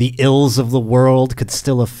the ills of the world could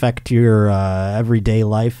still affect your everyday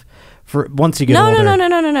life. For once you get older.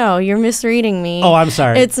 No. You're misreading me. Oh, I'm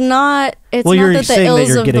sorry. It's not. It's well, not you're that the saying ills that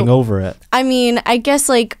you're of getting the, over it. I mean, I guess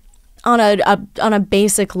like on a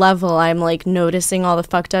basic level, I'm like noticing all the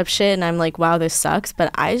fucked up shit, and I'm like, wow, this sucks. But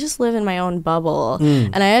I just live in my own bubble,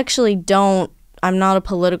 and I actually don't. I'm not a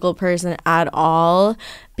political person at all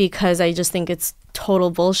because I just think it's total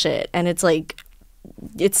bullshit, and it's like.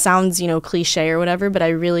 It sounds, cliche or whatever, but I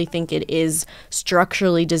really think it is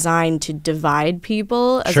structurally designed to divide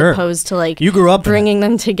people as Sure. opposed to like You grew up in bringing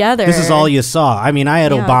them together. This is all you saw. I mean, I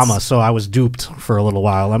had Yeah, Obama, it's- so I was duped for a little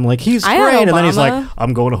while. I'm like, he's I had great, and then he's like, Obama.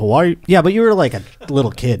 I'm going to Hawaii. Yeah, but you were like a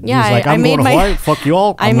little kid. Yeah, he's like, I I'm made going to my- Hawaii. Fuck you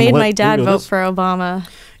all. I I'm made gonna my let dad you do vote this." for Obama.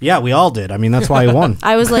 Yeah, we all did. I mean, that's why he won.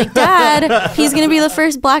 I was like, Dad, he's going to be the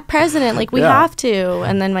first black president. Like, we Yeah. have to.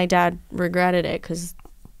 And then my dad regretted it because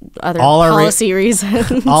other All our policy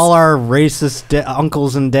reasons. All our racist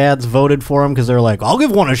uncles and dads voted for him because they were like, I'll give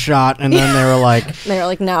one a shot. And then they were like, They were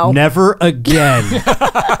like, no. never again.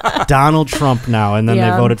 Donald Trump now. And then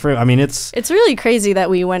Yeah. they voted for him. I mean, it's It's really crazy that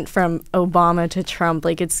we went from Obama to Trump.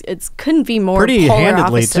 Like, it's couldn't be more pretty polar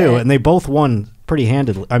handedly, opposite. too. And they both won pretty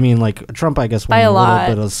handedly. I mean, like, Trump, I guess, won By a a lot.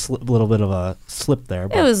 little bit of a slip there.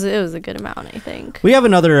 But It was a good amount, I think. we have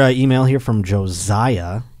another email here from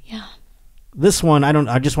Josiah. Yeah. This one,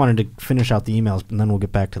 I just wanted to finish out the emails, and then we'll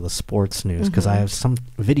get back to the sports news because I have some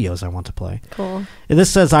videos I want to play. Cool. And this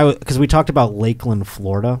says, because we talked about Lakeland,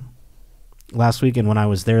 Florida last week, and when I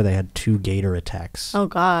was there, they had 2 gator attacks. Oh,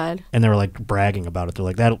 God. And they were like bragging about it. They're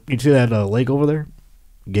like, you see that lake over there?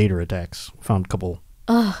 Gator attacks. Found a couple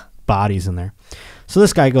bodies in there. So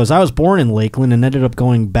this guy goes, I was born in Lakeland and ended up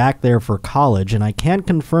going back there for college, and I can't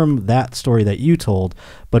confirm that story that you told,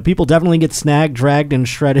 but people definitely get snagged, dragged, and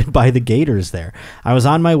shredded by the gators there. I was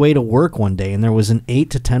on my way to work one day, and there was an 8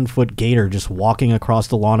 to 10 foot gator just walking across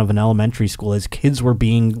the lawn of an elementary school as kids were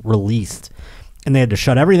being released. And they had to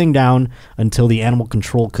shut everything down until the animal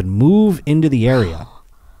control could move into the area.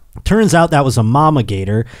 Turns out that was a mama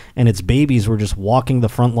gator, and its babies were just walking the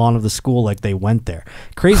front lawn of the school like they went there.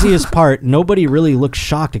 Craziest part, nobody really looked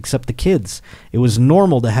shocked except the kids. It was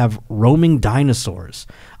normal to have roaming dinosaurs.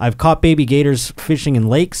 I've caught baby gators fishing in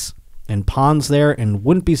lakes and ponds there, and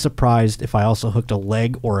wouldn't be surprised if I also hooked a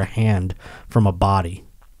leg or a hand from a body.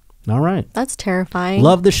 All right. That's terrifying.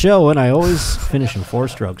 Love the show, and I always finish in 4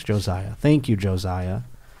 strokes, Josiah. Thank you, Josiah.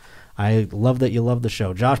 I love that you love the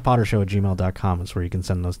show. joshpottershow@gmail.com is where you can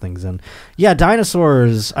send those things in. Yeah,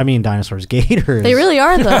 dinosaurs, gators. They really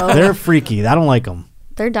are, though. They're freaky. I don't like them.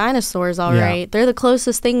 They're dinosaurs, all right. They're the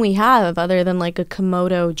closest thing we have other than like a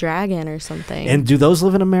Komodo dragon or something. And do those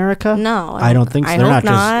live in America? No. I don't think so. They're not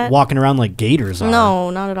just walking around like gators are. No,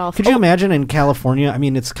 not at all. Could you imagine in California? I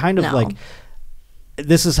mean, it's kind of like,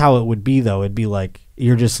 this is how it would be, though. It'd be like,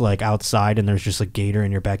 you're just like outside and there's just a gator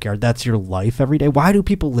in your backyard. That's your life every day. Why do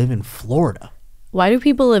people live in Florida? Why do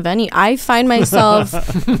people live I find myself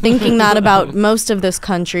thinking that about most of this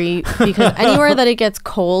country, because anywhere that it gets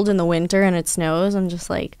cold in the winter and it snows, I'm just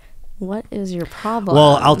like, what is your problem?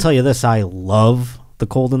 Well, I'll tell you this. I love the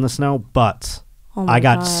cold and the snow, but I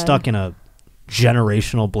got stuck in a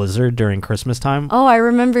generational blizzard during Christmas time. Oh, I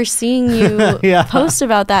remember seeing you post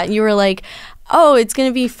about that. You were like, oh, it's going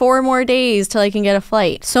to be 4 more days till I can get a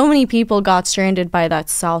flight. So many people got stranded by that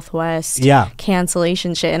Southwest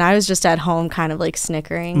cancellation shit. And I was just at home kind of like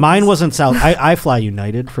snickering. Mine wasn't South. I fly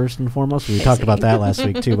United first and foremost. We talked about that last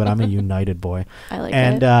week too, but I'm a United boy. I like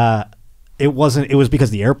it. And it was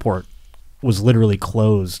because the airport was literally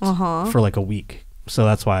closed for like a week. So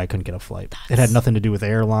that's why I couldn't get a flight. It had nothing to do with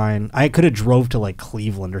airline. I could have drove to like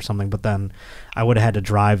Cleveland or something, but then I would have had to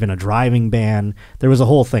drive in a driving ban. There was a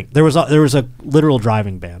whole thing. There was a literal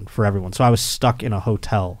driving ban for everyone. So I was stuck in a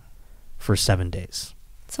hotel for 7 days.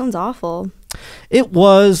 Sounds awful. It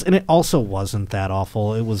was, and it also wasn't that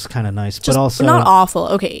awful. It was kind of nice, but also not awful.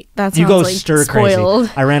 Okay, that sounds you go like stir spoiled.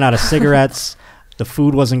 crazy. I ran out of cigarettes. The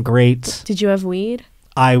food wasn't great. Did you have weed?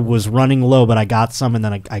 I was running low, but I got some, and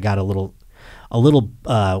then I got a little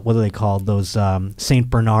what are they called? Those St.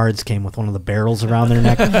 Bernards came with one of the barrels around their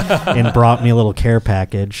neck and brought me a little care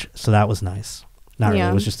package. So that was nice. Not really.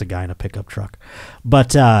 It was just a guy in a pickup truck.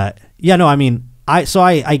 But I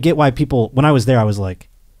get why people, when I was there, I was like,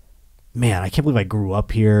 man, I can't believe I grew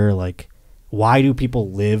up here. Like, why do people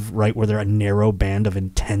live right where a narrow band of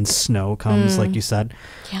intense snow comes, like you said?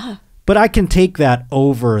 Yeah. But I can take that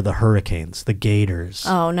over the hurricanes, the Gators.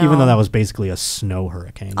 Oh, no. Even though that was basically a snow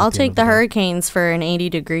hurricane. I'll take the hurricanes for an 80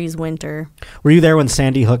 degrees winter. Were you there when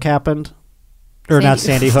Sandy Hook happened? Or not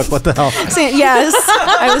Sandy Hook, what the hell? Yes,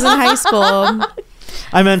 I was in high school.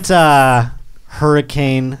 I meant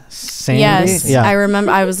Hurricane Sandy. Yes, yeah. I remember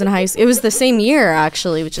I was in high school. It was the same year,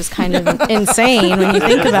 actually, which is kind of insane when you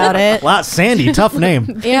think about it. Wow, Sandy, tough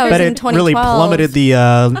name. Yeah, it was in 2012. Really plummeted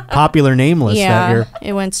the popular name list that year.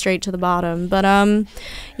 It went straight to the bottom. But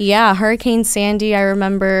Hurricane Sandy, I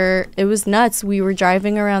remember it was nuts. We were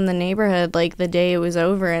driving around the neighborhood like the day it was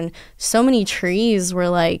over, and so many trees were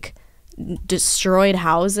like destroyed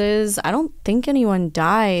houses. I don't think anyone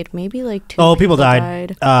died. Maybe like 2 people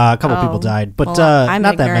died. A couple people died, but I'm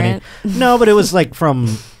not ignorant. that many. No, but it was like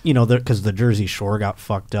from because the Jersey Shore got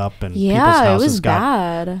fucked up and people's houses it was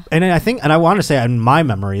bad. And I want to say in my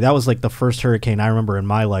memory that was like the first hurricane I remember in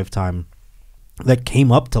my lifetime that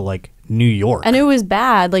came up to like New York. And it was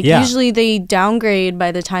bad. Like usually they downgrade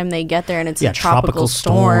by the time they get there and it's a tropical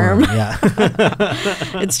storm. Yeah.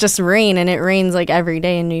 It's just rain, and it rains like every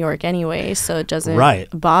day in New York anyway, so it doesn't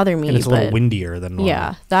bother me. And it's a little windier than normal.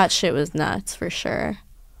 Yeah, that shit was nuts for sure.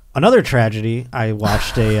 Another tragedy I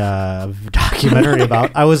watched a documentary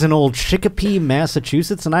about. I was in old Chicopee,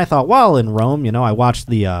 Massachusetts, and I thought, well, in Rome, I watched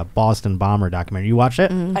the Boston bomber documentary. You watched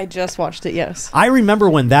it? I just watched it, yes. I remember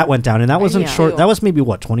when that went down, and that wasn't short. That was maybe,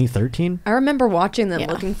 2013? I remember watching them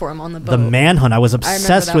looking for him on the boat. The manhunt. I was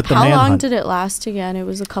obsessed with the manhunt. How long did it last again? It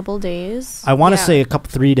was a couple days? I want to say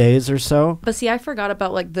 3 days or so. But see, I forgot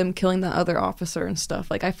about like them killing the other officer and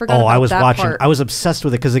stuff. Like I forgot about part. I was obsessed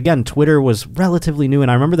with it because, again, Twitter was relatively new,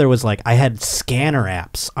 and I remember there was like, I had scanner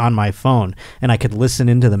apps on my phone and I could listen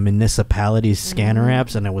into the municipality's scanner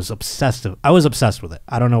apps, and I was obsessed with it.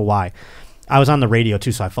 I don't know why. I was on the radio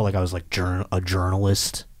too, so I felt like I was like a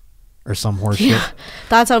journalist or some horse shit.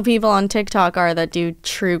 That's how people on TikTok are that do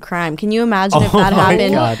true crime. Can you imagine if that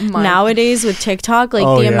happened nowadays with TikTok?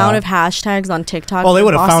 Like the amount of hashtags on TikTok. Oh, they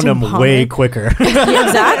would have found him way quicker.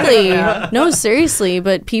 Exactly. No, seriously.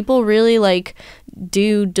 But people really like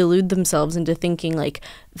do delude themselves into thinking like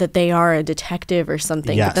that they are a detective or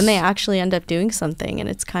something, but then they actually end up doing something, and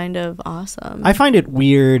it's kind of awesome. I find it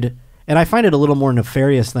weird, and I find it a little more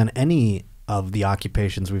nefarious than any of the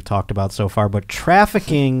occupations we've talked about so far, but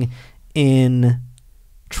trafficking in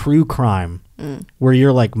true crime, where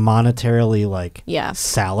you're like monetarily like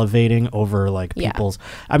salivating over like people's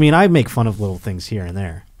I mean, I make fun of little things here and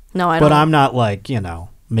there. No, I don't. But I'm not like,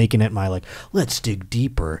 making it my like, let's dig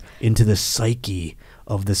deeper into the psyche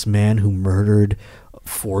of this man who murdered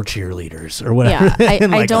 4 cheerleaders or whatever. Yeah, I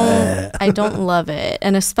like, don't love it,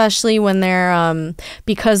 and especially when they're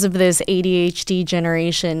because of this ADHD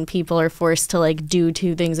generation, people are forced to like do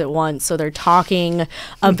 2 things at once. So they're talking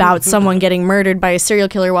about someone getting murdered by a serial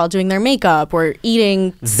killer while doing their makeup or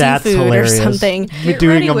eating seafood hilarious. or something. We're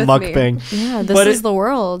doing a mukbang. Yeah, this is the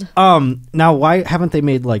world. Now why haven't they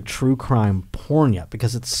made like true crime porn yet?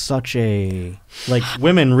 Because it's such a like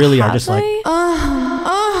women really are just like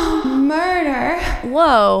murder.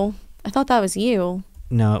 Whoa. I thought that was you.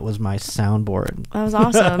 no, it was my soundboard. That was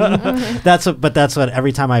awesome. But that's what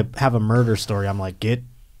every time I have a murder story, I'm like, get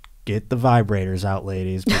the vibrators out,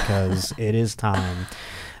 ladies, because it is time.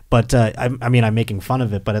 But I mean, I'm making fun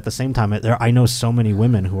of it, but at the same time, I know so many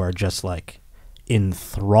women who are just like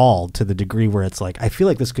enthralled to the degree where it's like, I feel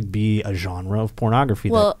like this could be a genre of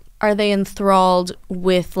pornography. Well, are they enthralled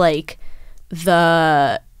with like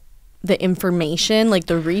the information, like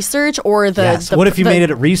the research, or the yes. What if you made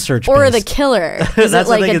it research or based? the killer? Is it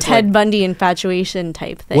like a Ted Bundy infatuation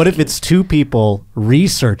type thing? What if it's 2 people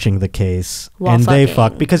researching the case while and fucking. they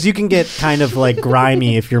fuck? Because you can get kind of like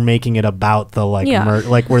grimy if you're making it about the like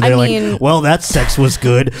like where they're like, well, that sex was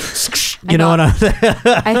good. You know what I'm saying?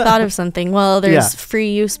 I thought of something. Well, there's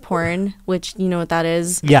free use porn, which you know what that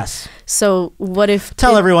is. Yes. So what if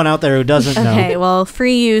tell everyone out there who doesn't know? Okay, well,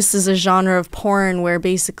 free use is a genre of porn where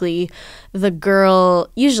basically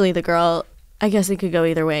usually the girl, I guess it could go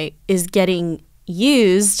either way, is getting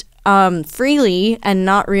used freely and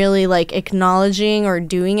not really like acknowledging or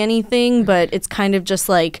doing anything, but it's kind of just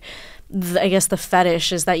like I guess the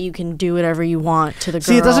fetish is that you can do whatever you want to the girl.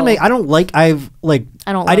 See, it doesn't make. I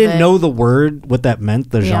didn't know the word what that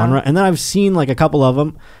meant, the genre, and then I've seen like a couple of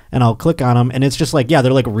them, and I'll click on them, and it's just like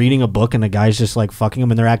they're like reading a book, and the guy's just like fucking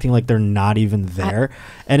them, and they're acting like they're not even there,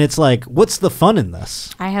 and it's like, what's the fun in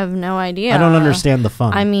this? I have no idea. I don't understand the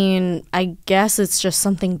fun. I mean, I guess it's just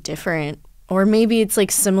something different. Or maybe it's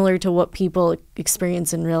like similar to what people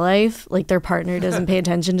experience in real life. Like their partner doesn't pay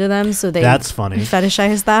attention to them, so they that's funny.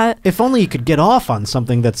 Fetishize that. If only you could get off on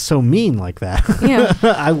something that's so mean like that. Yeah.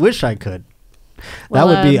 I wish I could. Well,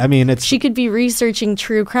 that would be, I mean, it's... She could be researching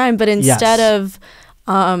true crime, but instead of...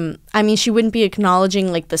 I mean, she wouldn't be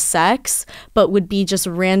acknowledging like the sex, but would be just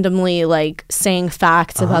randomly like saying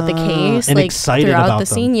facts about the case, and like excited throughout about the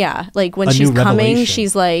scene. Yeah, like when A she's new coming, revelation.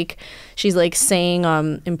 she's like saying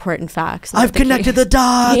important facts. I've connected the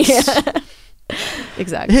dots. Yeah.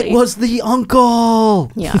 Exactly. It was the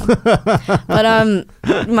uncle. Yeah. But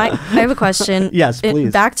I have a question. Yes,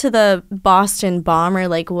 please. Back to the Boston bomber,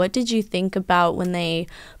 like what did you think about when they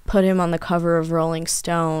put him on the cover of Rolling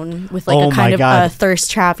Stone with like a kind of a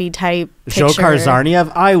thirst trappy type picture? Shokar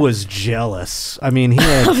Zarniev, I was jealous. I mean, he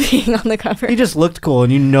had being on the cover. He just looked cool,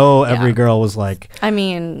 and every girl was like, I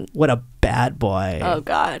mean, what a bad boy. Oh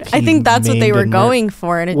God. I think that's what they were going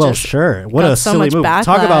for, and it just sure. What a so silly much move. backlash.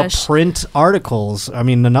 Talk about print articles. I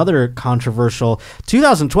mean, another controversial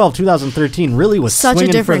 2012, 2013 really was such swinging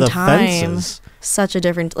a different for the time. fences. Such a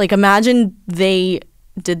different, like imagine they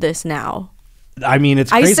did this now. I mean,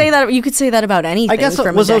 it's crazy. I say that you could say that about anything. I guess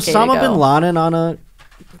from was a decade Osama ago. bin Laden on a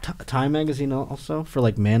Time magazine also for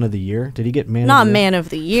like Man of the Year? Did he get Not of the Year? Man of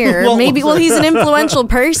the Year. Maybe. Well, he's an influential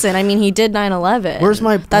person. I mean, he did 9/11. Where's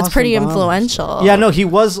my? That's pretty Boston Bombers? influential. Yeah, no, he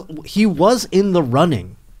was in the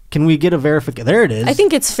running. Can we get a verification? There it is. I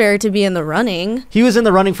think it's fair to be in the running. He was in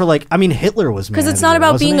the running for like. I mean, Hitler was because it's not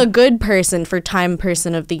about being a good person for Time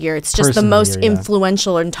Person of the Year. It's just the most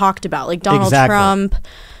influential and talked about, like Donald Trump.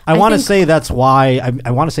 I want to say that's why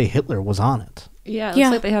I want to say Hitler was on it. Yeah, it's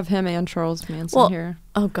like they have him and Charles Manson here.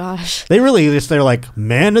 Oh gosh. They really they're like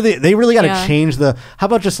man of the. They really got to change the. How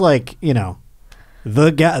about just like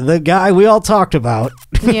the guy we all talked about.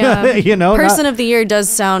 Yeah. Person of the Year does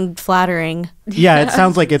sound flattering. Yeah, it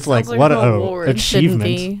sounds like it's like what an achievement.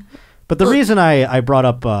 Be. But the reason I brought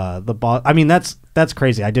up the boss, I mean that's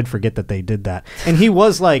crazy. I did forget that they did that, and he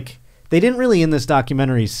was like they didn't really in this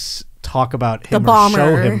documentary talk about him or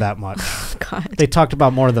show him that much. God. They talked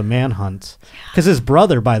about more of the manhunt because his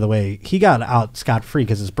brother, by the way, he got out scot-free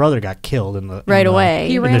because his brother got killed in the away.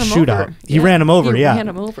 He in ran the him shootout. over. He ran him over. He ran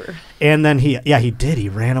him over. And then he did. He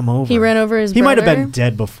ran him over. He ran over his. He might have brother? been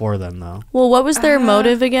dead before then, though. Well, what was their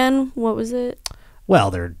motive again? What was it?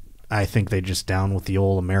 Well, I think they just down with the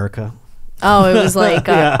old America. Oh, it was like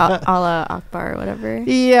Allah Akbar or whatever.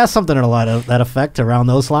 Yeah, something in a lot of that effect around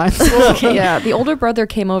those lines. Okay, yeah, the older brother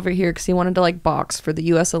came over here because he wanted to like box for the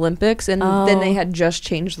U.S. Olympics, and then they had just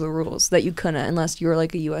changed the rules that you couldn't unless you were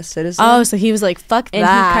like a U.S. citizen. Oh, so he was like, "Fuck that," and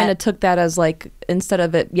he kind of took that as like instead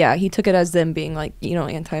of it, he took it as them being like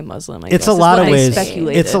anti-Muslim. It's a lot of ways.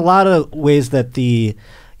 It's a lot of ways that the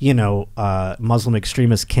Muslim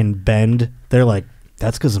extremists can bend. They're like.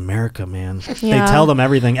 That's because America, man. Yeah. They tell them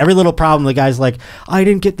everything. Every little problem, the guy's like, I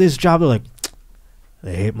didn't get this job. They're like,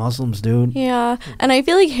 they hate Muslims, dude. Yeah. And I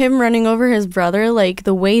feel like him running over his brother, like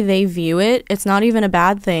the way they view it, it's not even a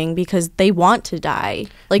bad thing because they want to die.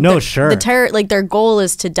 Like no, sure. Like their goal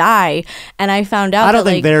is to die. And I found out I don't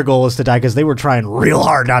think their goal is to die because they were trying real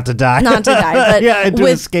hard not to die. Not to die, but yeah, and to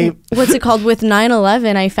escape. What's it called? With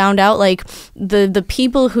 9/11, I found out like the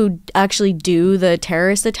people who actually do the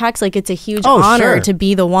terrorist attacks, like it's a huge honor to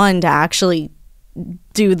be the one to actually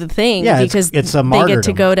do the thing because it's a they martyrdom. get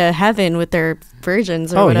to go to heaven with their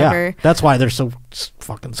virgins or whatever. Yeah. That's why they're so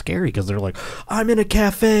fucking scary because they're like, I'm in a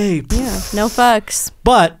cafe. Yeah, no fucks.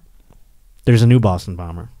 But there's a new Boston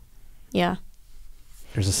bomber. Yeah.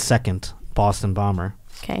 There's a second Boston bomber.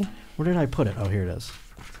 Okay. Where did I put it? Oh, here it is.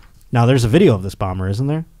 Now there's a video of this bomber, isn't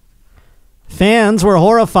there? Fans were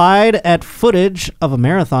horrified at footage of a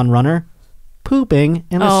marathon runner pooping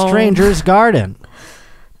in a stranger's garden.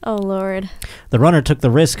 Oh, Lord. The runner took the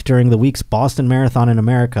risk during the week's Boston Marathon in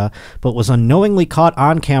America, but was unknowingly caught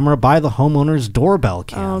on camera by the homeowner's doorbell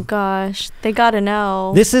cam. Oh, gosh. They gotta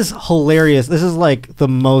know. This is hilarious. This is like the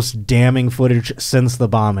most damning footage since the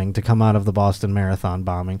bombing to come out of the Boston Marathon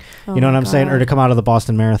bombing. You know what I'm saying? Or to come out of the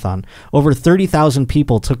Boston Marathon. Over 30,000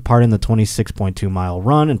 people took part in the 26.2-mile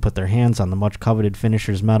run and put their hands on the much-coveted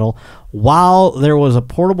finisher's medal. While there was a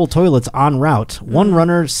portable toilets en route, one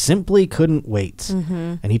runner simply couldn't wait.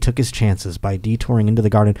 And he took his chances by detouring into the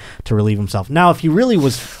garden to relieve himself. Now, if it really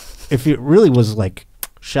was like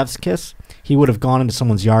chef's kiss, he would have gone into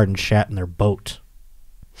someone's yard and shat in their boat.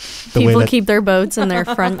 People keep their boats in their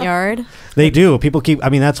front yard. They do. People keep. I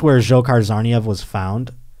mean, that's where Dzhokhar Zarniev was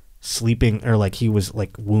found, sleeping, or like he was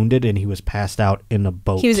like wounded and he was passed out in a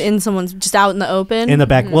boat. He was in someone's, just out in the open? In the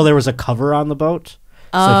back. Well, there was a cover on the boat.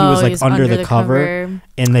 So he was like under the cover,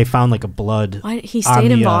 and they found like a blood. Why he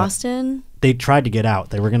stayed in Boston? They tried to get out.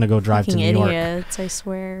 They were going to go drive to New York. Idiots, I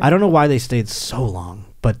swear. I don't know why they stayed so long,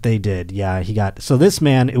 but they did. Yeah, he got. So this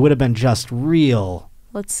man, it would have been just real.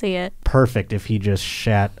 Let's see it. Perfect if he just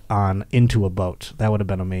shat into a boat. That would have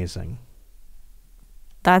been amazing.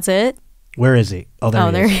 That's it? Where is he? Oh,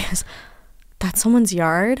 there he is. That's someone's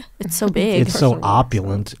yard? It's so big. It's so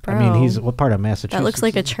opulent. Bro, I mean, he's what part of Massachusetts? That looks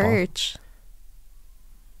like a church.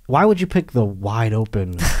 Why would you pick the wide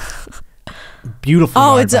open,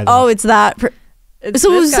 beautiful? It's that.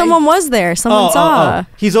 So someone was there. Someone saw.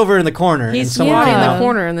 He's over in the corner. He's squatting in the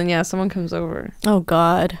corner, and then someone comes over. Oh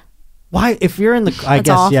God. Why? If you're in the, I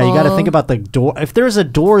guess awful. You got to think about the door. If there's a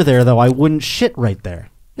door there, though, I wouldn't shit right there.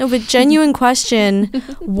 No, but genuine question: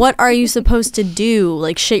 what are you supposed to do?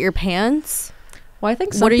 Like shit your pants? Well, I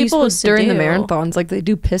think some people during the marathons, like they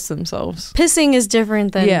do piss themselves. Pissing is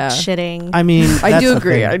different than shitting. I mean, I do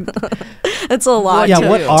agree. It's a lot. Yeah,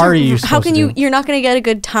 what are you supposed to do? How can you? You're not going to get a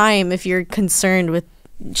good time if you're concerned with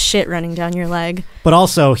shit running down your leg. But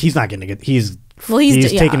also, he's not going to get. He's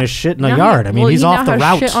taking a shit in a now yard. I mean, he's off the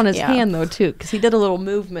route. Shit on his hand though too, because he did a little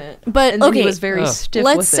movement. But and he was very stiff.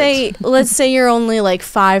 Let's say you're only like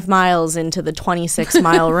 5 miles into the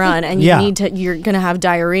 26-mile run, and you're gonna have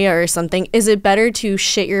diarrhea or something. Is it better to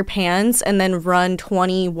shit your pants and then run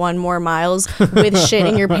 21 more miles with shit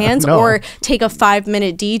in your pants, or take a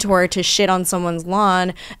 5-minute detour to shit on someone's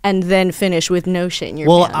lawn and then finish with no shit in your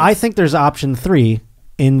pants? Well, I think there's option 3.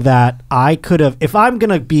 In that I could have, if I'm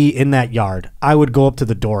going to be in that yard, I would go up to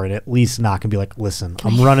the door and at least knock and be like, listen,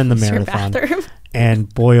 I'm running the marathon.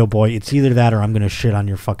 And boy, oh boy, it's either that or I'm going to shit on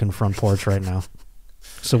your fucking front porch right now.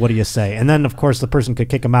 So what do you say? And then, of course, the person could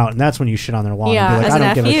kick them out, and that's when you shit on their lawn. Yeah, and be like, as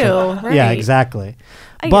I don't give a shit. right. Yeah, exactly.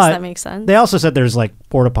 I guess that makes sense. They also said there's like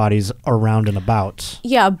porta potties around and about.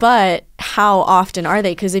 Yeah, but how often are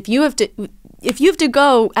they? Because if you have to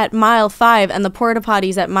go at mile 5 and the porta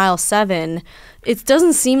potties at mile 7, it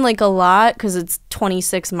doesn't seem like a lot because it's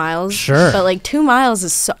 26 miles. Sure. But like 2 miles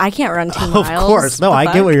is I can't run 2 miles. Of course. No,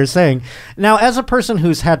 I get what you're saying. Now, as a person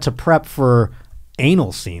who's had to prep for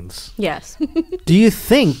anal scenes. Yes. Do you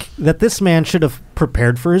think that this man should have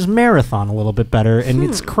prepared for his marathon a little bit better? And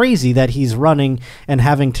it's crazy that he's running and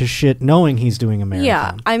having to shit knowing he's doing a marathon.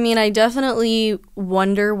 Yeah. I mean, I definitely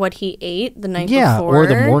wonder what he ate the night before. Yeah, or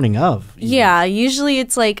the morning of. Even. Yeah. Usually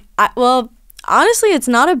it's like, honestly, it's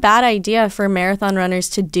not a bad idea for marathon runners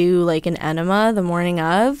to do like an enema the morning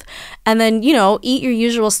of and then, eat your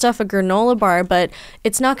usual stuff, a granola bar, but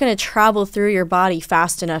it's not going to travel through your body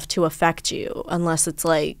fast enough to affect you unless it's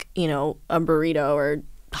like, a burrito or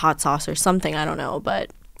hot sauce or something. I don't know,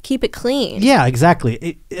 but keep it clean. Yeah,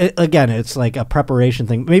 exactly. Again, it's like a preparation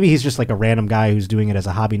thing. Maybe he's just like a random guy who's doing it as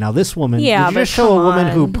a hobby. Now, this woman, did you just show a woman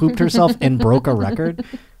who pooped herself and broke a record?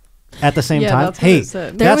 at the same Yeah, time. that's what Hey, it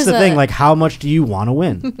said. There that's was the thing. Like, how much do you want to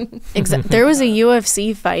win? There was a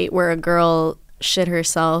UFC fight where a girl shit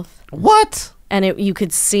herself, What? and you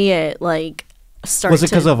could see it like start. Was it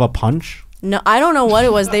because of a punch? No, I don't know what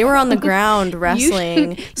it was. They were on the ground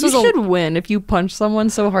wrestling. You should win if you punch someone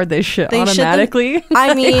so hard they shit They shit automatically.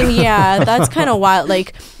 I mean, yeah, that's kind of wild.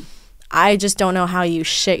 Like, I just don't know how you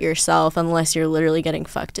shit yourself unless you're literally getting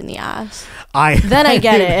fucked in the ass. Then I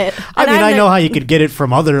get it. I mean, I know how you could get it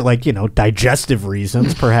from other, like, you know, digestive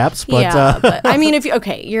reasons, perhaps. But, yeah, but I mean, if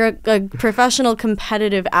you're a professional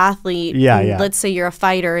competitive athlete. Yeah. Let's say you're a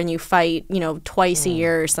fighter and you fight, you know, twice a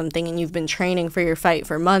year or something, and you've been training for your fight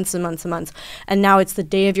for months and months and months, and now it's the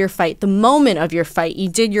day of your fight, the moment of your fight. You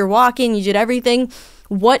did your walk-in, you did everything.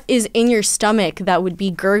 What is in your stomach that would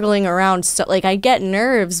be gurgling around? So, like, I get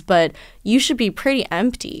nerves, but you should be pretty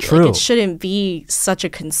empty. True. Like, it shouldn't be such a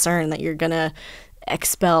concern that you're gonna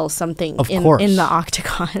expel something in the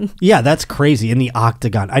octagon. Yeah, that's crazy. In the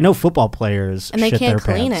octagon. I know football players and they shit can't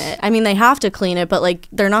their clean pants. it. I mean, they have to clean it, but like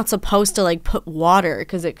they're not supposed to like put water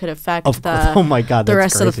because it could affect Oh my God, the that's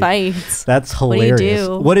rest of the crazy. fights. That's What do you hilarious.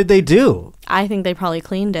 do? What did they do? I think they probably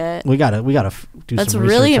cleaned it. We gotta do That's some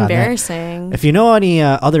really research on that. embarrassing. If you know any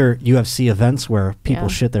other UFC events where people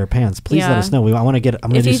shit their pants, please let Yeah. us know. I'm gonna do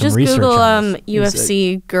If you some just research Google on this.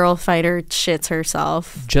 UFC girl fighter shits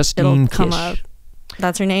herself, Justine it'll come Kish. up.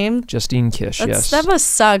 That's her name? Justine Kish, yes. That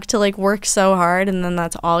must suck to like work so hard and then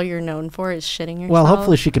that's all you're known for is shitting yourself. Well,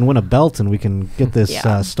 hopefully she can win a belt and we can get this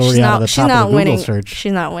story out of the top of the Google search.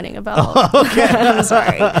 She's not winning a belt. Oh, okay. I'm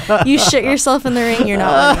sorry. You shit yourself in the ring, you're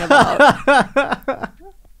not winning a belt.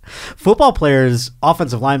 Football players,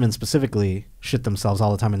 offensive linemen specifically, shit themselves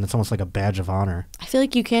all the time, and it's almost like a badge of honor. I feel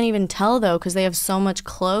like you can't even tell though because they have so much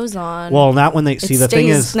clothes on. Well, not when they see the thing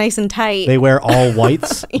is nice and tight. They wear all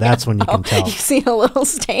whites. That's when you can tell. You see a little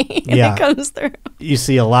stain that comes through. You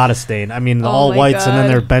see a lot of stain. I mean, all my whites, and then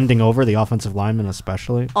God. they're bending over, the offensive linemen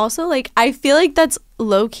especially. Also, like I feel like that's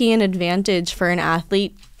low key an advantage for an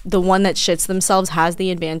athlete. The one that shits themselves has the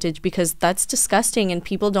advantage because that's disgusting and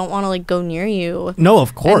people don't want to like go near you. No,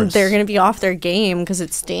 of course. And they're going to be off their game because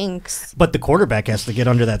it stinks. But the quarterback has to get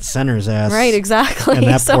under that center's ass. Right, exactly. And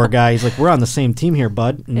that poor guy, he's like, we're on the same team here,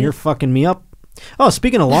 bud, and you're fucking me up. Oh,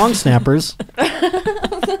 speaking of long snappers.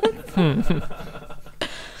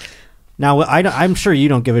 Now, I'm sure you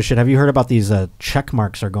don't give a shit. Have you heard about these check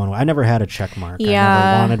marks are going away? I never had a check mark. Yeah.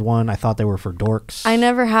 I never wanted one. I thought they were for dorks. I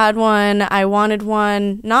never had one. I wanted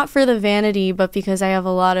one, not for the vanity, but because I have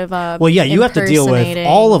a lot of well, yeah, you have to deal with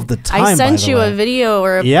all of the time. I sent by the you way. a video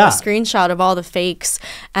or a screenshot of all the fakes,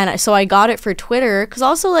 and so I got it for Twitter. Because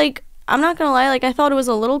also, like, I'm not gonna lie, like I thought it was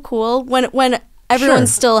a little cool when everyone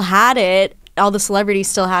still had it. All the celebrities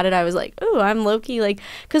still had it. I was like, ooh, I'm low-key, like,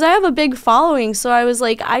 because I have a big following, so I was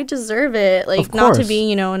like, I deserve it, like, not to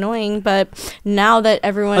be, annoying, but now that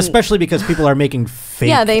everyone, especially because people are making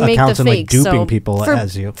fake they make accounts the and fakes, like duping so people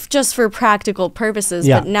as you, just for practical purposes.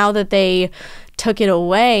 Yeah. But now that they took it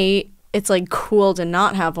away, it's like cool to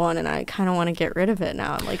not have one, and I kind of want to get rid of it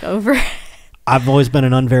now. I'm like over it. I've always been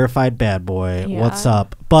an unverified bad boy. Yeah. What's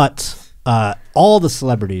up? But all the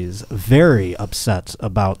celebrities very upset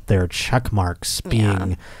about their check marks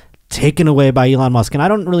being taken away by Elon Musk, and I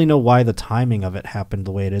don't really know why the timing of it happened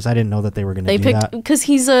the way it is. I didn't know that they were going to do that. Because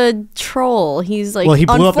he's a troll. He's like, he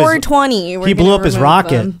blew on up 420. He blew up his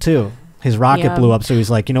rocket them. too. His rocket blew up, so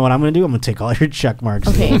he's like, you know what I'm going to do? I'm going to take all your check marks.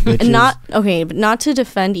 Okay, but not to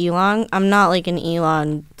defend Elon. I'm not like an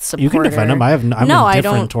Elon supporter. You can defend him. I'm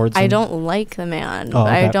indifferent towards him. I don't like the man. Oh,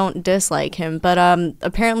 okay. I don't dislike him. But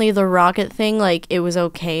apparently the rocket thing, like it was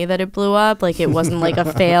okay that it blew up. Like it wasn't like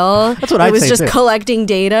a fail. That's what I'd say. It was just too. collecting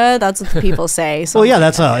data. That's what people say. So well,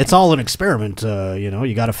 yeah, it's all an experiment.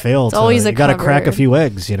 You got to fail. You got to crack a few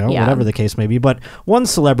eggs. Whatever the case may be. But one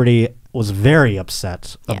celebrity was very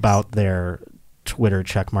upset about their Twitter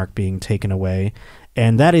checkmark being taken away,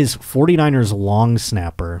 and that is 49ers long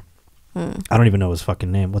snapper. I don't even know his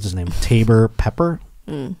fucking name. What's his name? Tabor Pepper?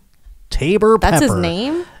 Tabor Pepper. That's his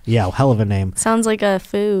name? Yeah, hell of a name. Sounds like a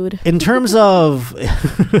food. In terms of...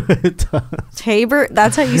 Tabor?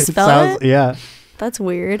 That's how you spell it? Yeah. That's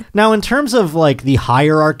weird. Now, in terms of like the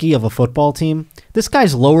hierarchy of a football team, this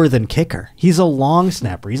guy's lower than kicker. He's a long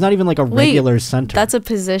snapper. He's not even like a regular center. That's a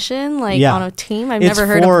position on a team? I've never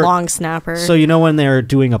heard of long snapper. So when they're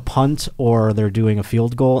doing a punt or they're doing a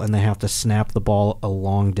field goal and they have to snap the ball a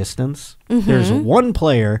long distance, there's one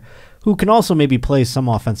player who can also maybe play some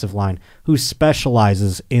offensive line who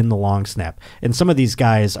specializes in the long snap. And some of these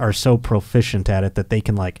guys are so proficient at it that they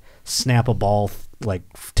can like snap a ball like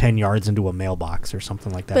 10 yards into a mailbox or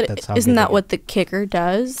something like that. But That's how isn't good that they what the kicker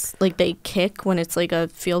does? Like they kick when it's like a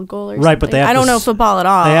field goal or Right, something? but they have I to don't know football at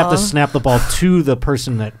all. They have to snap the ball to the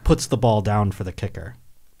person that puts the ball down for the kicker.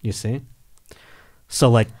 You see? So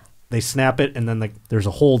like they snap it and then like there's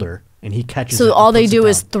a holder and he catches it. So all they puts it do down.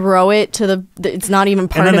 is throw it to the it's not even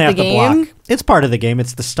part and then of they the have to game. block. It's part of the game.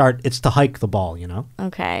 It's the start. It's to hike the ball, you know?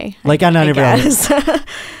 Okay. Like I never guess.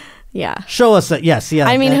 Yeah. Show us that. Yes, yeah.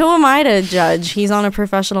 I mean, who am I to judge? He's on a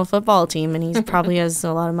professional football team and he probably has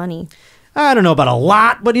a lot of money. I don't know about a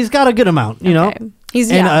lot, but he's got a good amount, you know? He's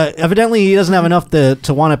evidently he doesn't have enough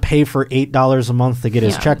to want to pay for $8 a month to get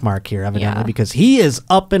his check mark here, evidently, because he is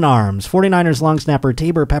up in arms. 49ers long snapper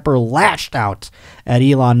Tabor Pepper lashed out at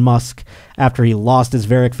Elon Musk after he lost his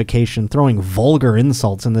verification, throwing vulgar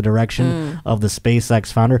insults in the direction of the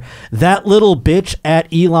SpaceX founder. That little bitch at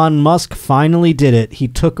Elon Musk finally did it. He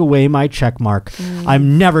took away my check mark.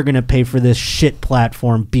 I'm never going to pay for this shit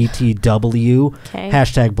platform, BTW.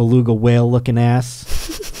 Hashtag beluga whale looking ass.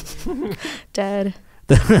 Dead.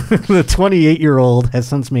 The 28-year-old has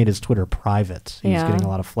since made his Twitter private. He's getting a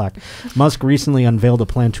lot of flack. Musk recently unveiled a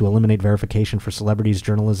plan to eliminate verification for celebrities,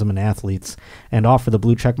 journalism, and athletes and offer the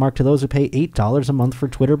blue check mark to those who pay $8 a month for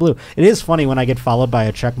Twitter Blue. It is funny when I get followed by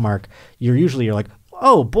a check mark, you're like,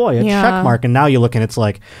 oh boy, a check mark. And now you look and it's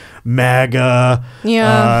like MAGA.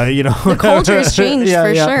 Yeah. You know, the culture's changed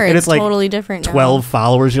for sure. And it's like totally different now. 12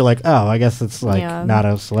 followers. You're like, oh, I guess it's like not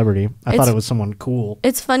a celebrity. I thought it was someone cool.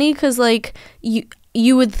 It's funny because like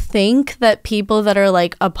you would think that people that are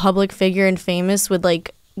like a public figure and famous would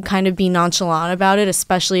like kind of be nonchalant about it,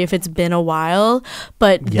 especially if it's been a while.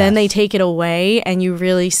 But then they take it away and you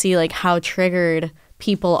really see like how triggered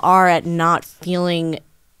people are at not feeling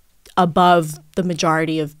above the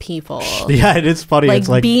majority of people. Yeah, it is funny. Like, it's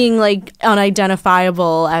like being like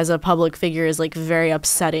unidentifiable as a public figure is like very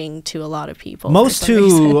upsetting to a lot of people. Most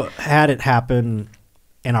who had it happen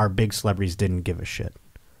and our big celebrities didn't give a shit.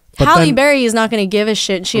 But Halle Berry is not going to give a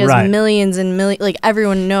shit. She has millions and millions. Like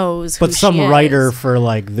everyone knows who but some she writer is. for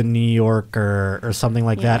like the New Yorker or something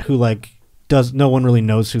like that who like no one really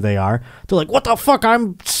knows who they are. They're like, what the fuck?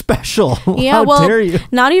 I'm special. Yeah, How dare you?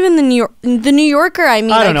 Not even the New Yorker. I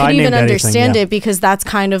mean, I could even understand anything, it because that's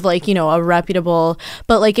kind of like, you know, a reputable.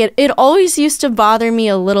 But like it always used to bother me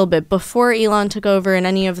a little bit before Elon took over and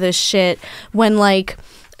any of this shit when like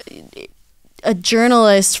a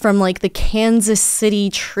journalist from like the Kansas City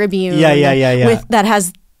Tribune that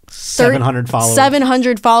has 700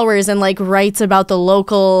 followers and like writes about the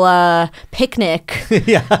local picnic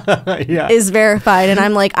is verified, and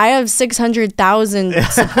I'm like, I have 600,000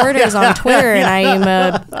 supporters on Twitter and I'm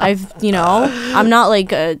not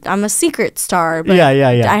like I'm a secret star, but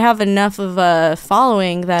I have enough of a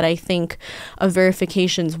following that I think a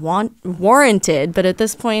verification's warranted, but at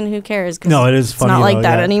this point who cares? No, it is funny. It's not like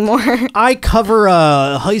that anymore. I cover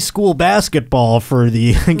high school basketball for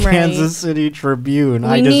the Kansas City Tribune.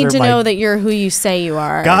 We need to know that you're who you say you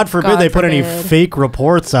are. God forbid they put any fake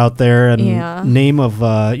reports out there and name of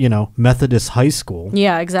Methodist High School.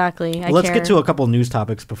 Yeah, exactly. Let's get to a couple news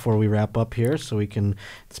topics before we wrap up here, so we can.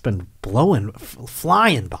 It's been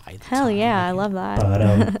flying by. Hell yeah, I love that.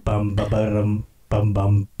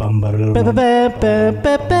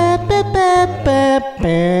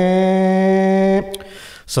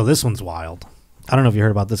 So this one's wild. I don't know if you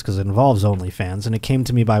heard about this because it involves OnlyFans, and it came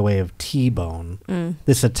to me by way of T-Bone.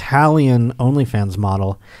 This Italian OnlyFans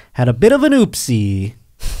model had a bit of an oopsie.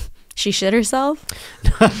 She shit herself?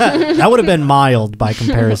 That would have been mild by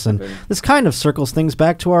comparison. This kind of circles things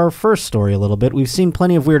back to our first story a little bit. We've seen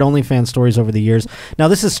plenty of weird OnlyFans stories over the years. Now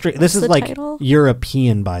this is like title?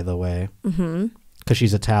 European, by the way. Because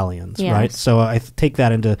she's Italian, right? So I take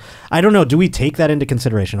that into, I don't know, do we take that into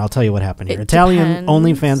consideration? I'll tell you what happened here. Italian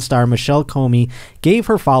OnlyFans star Michelle Comey gave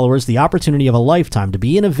her followers the opportunity of a lifetime to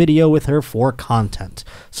be in a video with her for content.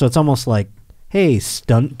 So it's almost like, hey,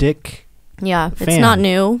 stunt dick. Yeah, fan. It's not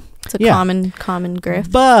new. It's a common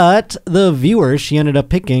grift. But the viewer she ended up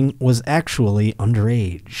picking was actually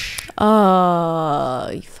underage.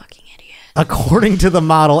 Oh, you fucking idiot. According to the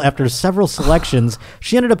model, after several selections,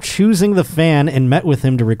 she ended up choosing the fan and met with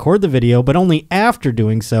him to record the video, but only after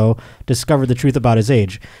doing so discovered the truth about his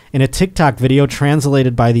age. In a TikTok video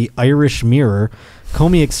translated by the Irish Mirror,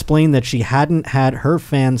 Comey explained that she hadn't had her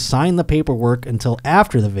fan sign the paperwork until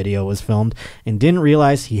after the video was filmed and didn't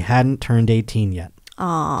realize he hadn't turned 18 yet.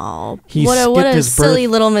 Oh, what a silly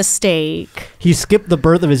little mistake. He skipped the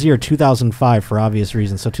birth of his year, 2005, for obvious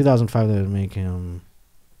reasons. So 2005, that would make him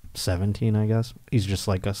 17, I guess. He's just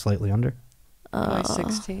like slightly under. Like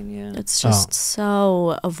 16, yeah. It's just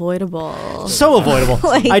so avoidable. So avoidable.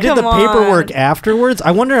 Like, I did the come paperwork on. afterwards.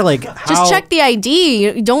 I wonder, like, how... Just check the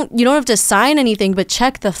ID. You don't have to sign anything, but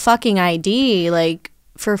check the fucking ID. Like,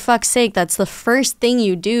 for fuck's sake, that's the first thing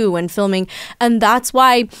you do when filming. And that's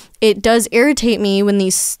why it does irritate me when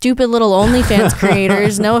these stupid little OnlyFans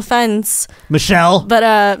creators, no offense, Michelle.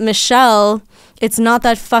 but Michelle, it's not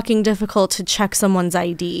that fucking difficult to check someone's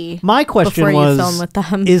ID. My question before was, you film with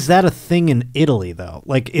them. is that a thing in Italy, though?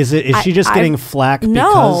 Like, is she just getting flack because...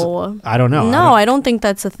 No. I don't know. No, I don't think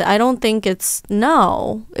that's a thing. I don't think it's...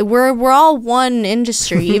 No. We're all one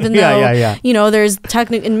industry, even though, you know, there's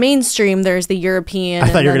in mainstream, there's the European... I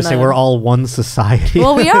thought you were going to say we're all one society.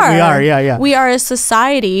 Well, we are. We are, yeah. We are a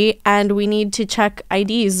society, and we need to check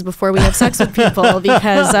IDs before we have sex with people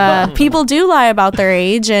because people do lie about their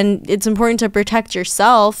age, and it's important to protect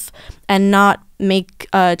yourself and not make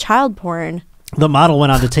child porn. The model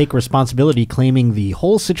went on to take responsibility, claiming the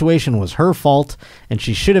whole situation was her fault, and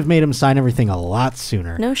she should have made him sign everything a lot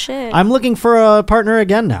sooner. No shit. I'm looking for a partner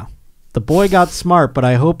again now. The boy got smart, but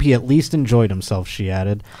I hope he at least enjoyed himself, she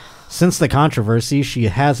added. Since the controversy, she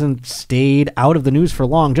hasn't stayed out of the news for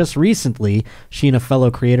long. Just recently, she and a fellow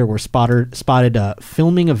creator were spotted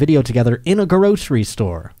filming a video together in a grocery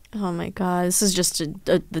store. Oh my god, this is just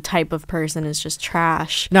the type of person is just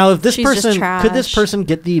trash. Now, if this She's just person trash. could this person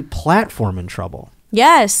get the platform in trouble?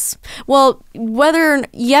 Yes. Well,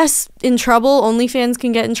 in trouble, OnlyFans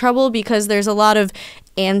can get in trouble because there's a lot of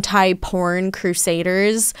anti-porn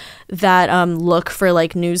crusaders that look for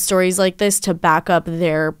like news stories like this to back up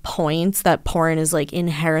their points that porn is like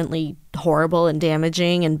inherently horrible and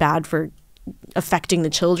damaging and bad for affecting the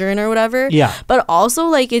children or whatever. Yeah. But also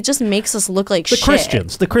like it just makes us look like The shit.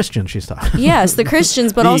 Christians she's talking. Yes, the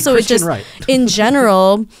Christians, but The also Christian it just right. in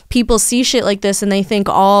general, people see shit like this and they think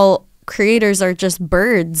all creators are just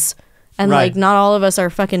birds. And Right. like not all of us are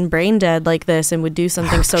fucking brain dead like this and would do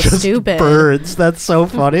something so Just stupid. Birds. That's so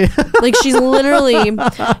funny. Like she's literally,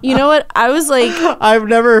 you know what? I was like, I've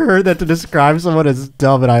never heard that to describe someone as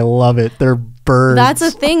dumb, and I love it. They're birds. that's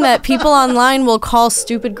a thing that people online will call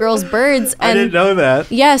stupid girls birds. And I didn't know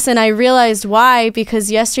that. yes, and I realized why,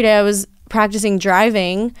 because yesterday I was practicing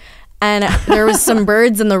driving and there was some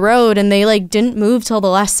birds in the road and they like didn't move till the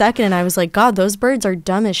last second and I was like, God, those birds are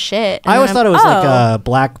dumb as shit. And I always then thought it was like a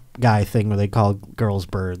black guy thing where they call girls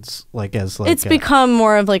birds, like as like it's become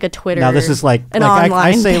more of like a Twitter. now this is like an I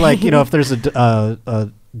online say like, you thing. know, if there's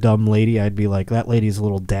a dumb lady, I'd be like, that lady's a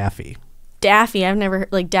little daffy. Daffy. I've never heard,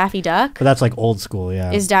 like Daffy Duck. But that's like old school,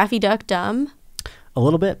 yeah. Is Daffy Duck dumb? A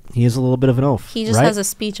little bit. He is a little bit of an oaf. He just right? has a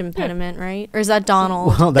speech impediment, right? Or is that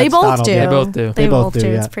Donald? Well, they that's both Donald, do. yeah. They both do. They both do.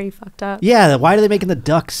 yeah. It's pretty fucked up. Yeah, why are they making the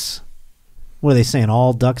ducks? What are they saying?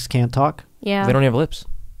 All ducks can't talk? Yeah. They don't have lips.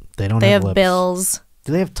 They don't They have have lips. bills.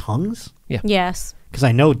 Do they have tongues? Yes. Because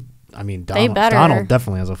I know, I mean, Donald better.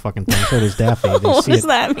 definitely has a fucking thing. So does Daffy. They What see does it.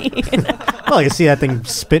 that mean? Well, you see that thing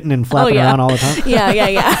spitting and flapping yeah. around all the time. yeah.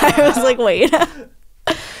 I was like, wait.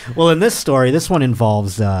 Well, in this story, this one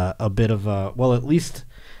involves a bit of a, well, at least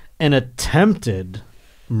an attempted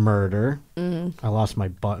murder. I lost my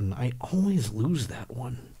button. I always lose that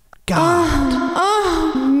one.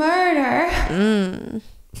 God. Murder.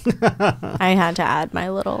 I had to add my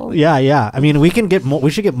little. Yeah. I mean, we can get more. We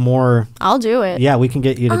should get more. I'll do it. Yeah, we can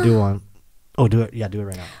get you to do one. Oh, do it. Yeah, do it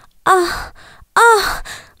right now.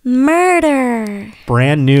 Murder.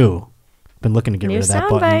 Brand new. Been looking to get New rid of that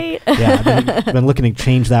soundbite. button. Yeah, I've been looking to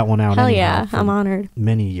change that one out. Hell anyhow yeah. for I'm honored.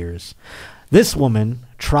 Many years. This woman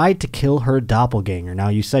tried to kill her doppelganger. Now,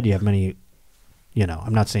 you said you have many, you know,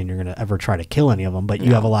 I'm not saying you're going to ever try to kill any of them, but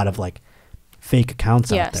you have a lot of like fake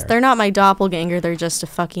accounts out Yes, there. they're not my doppelganger. They're just a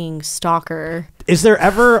fucking stalker. Is there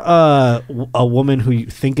ever a woman who you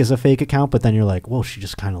think is a fake account, but then you're like, whoa, she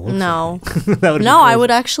just kind of looks No. like me? That would be No, I crazy.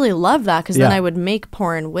 would actually love that because then Yeah. I would make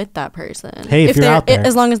porn with that person. Hey, if you're they're out there.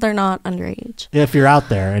 as long as they're not underage. If you're out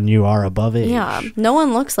there and you are above age. Yeah, no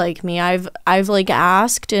one looks like me. I've like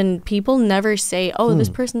asked, and people never say, "Oh, this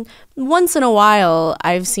person." Once in a while,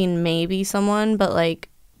 I've seen maybe someone, but like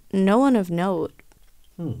no one of note.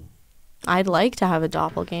 I'd like to have a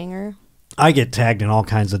doppelganger. I get tagged in all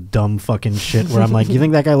kinds of dumb fucking shit where I'm like, you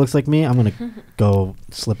think that guy looks like me? I'm going to go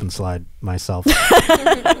slip and slide myself.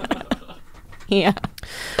 Yeah.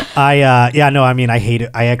 I mean, I hate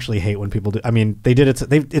it. I actually hate when people do. I mean, they did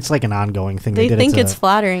it. It's like an ongoing thing. They did think it to, it's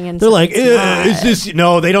flattering, and They're so like, it's not. is this?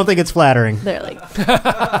 No, they don't think it's flattering. They're like, look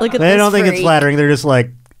at They this don't think it's freak." flattering. They're just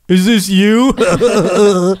like, is this you?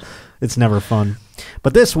 It's never fun.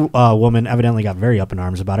 But this woman evidently got very up in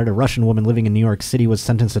arms about it. A Russian woman living in New York City was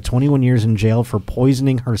sentenced to 21 years in jail for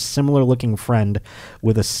poisoning her similar-looking friend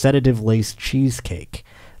with a sedative-laced cheesecake.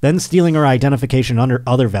 then stealing her identification under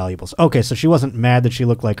other valuables. Okay, so she wasn't mad that she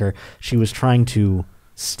looked like her. She was trying to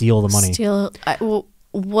steal the money.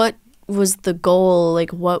 What was the goal?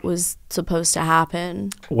 Like, what was supposed to happen?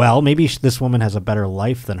 Well, maybe this woman has a better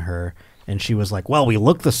life than her. And she was like, well, we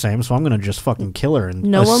look the same, so I'm going to just fucking kill her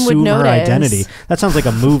and assume her identity. That sounds like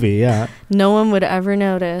a movie, yeah. No one would ever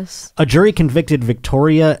notice. A jury convicted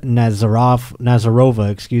Victoria Nazarova,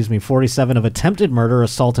 47, of attempted murder,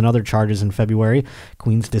 assault, and other charges in February.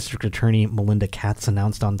 Queens District Attorney Melinda Katz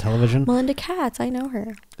announced on television. Melinda Katz, I know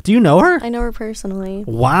her. Do you know her? I know her personally.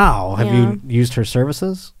 Wow. Have you used her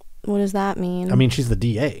services? What does that mean? I mean, she's the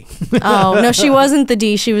DA. Oh, no, she wasn't the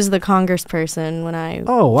D. She was the congressperson when I...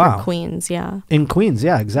 Oh, wow. For Queens, yeah. In Queens,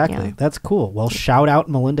 yeah, exactly. Yeah. That's cool. Well, shout out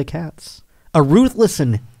Melinda Katz. A ruthless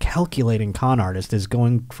and calculating con artist is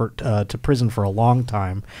going to prison for a long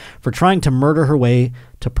time for trying to murder her way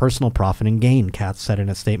to personal profit and gain, Katz said in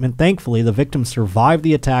a statement. Thankfully, the victim survived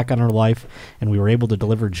the attack on her life, and we were able to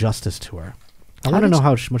deliver justice to her. I want to know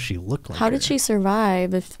how much she looked like. How did she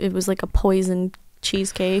survive if it was like a poison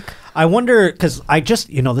cheesecake? I wonder, because I just,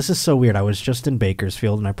 this is so weird. I was just in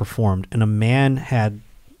Bakersfield and I performed, and a man had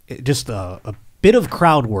just a bit of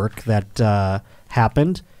crowd work that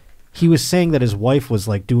happened. He was saying that his wife was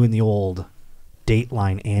like doing the old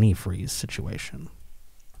Dateline antifreeze situation.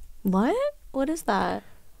 What? What is that?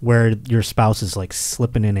 Where your spouse is like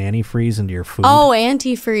slipping in antifreeze into your food. Oh,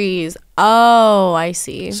 antifreeze. Oh, I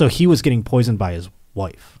see. So he was getting poisoned by his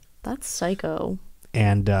wife. That's psycho.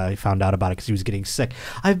 And he found out about it because he was getting sick.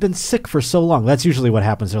 I've been sick for so long. That's usually what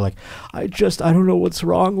happens. They're like, I don't know what's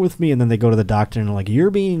wrong with me. And then they go to the doctor and they're like, you're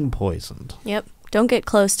being poisoned. Yep. Don't get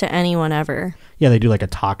close to anyone ever. Yeah, they do like a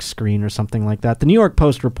tox screen or something like that. The New York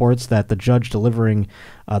Post reports that the judge delivering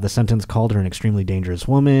the sentence called her an extremely dangerous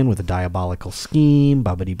woman with a diabolical scheme.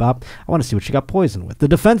 Bobbity-bop. I want to see what she got poisoned with. The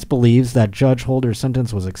defense believes that Judge Holder's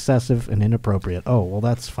sentence was excessive and inappropriate. Oh, well,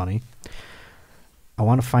 that's funny. I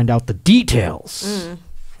want to find out the details.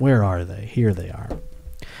 Where are they? Here they are.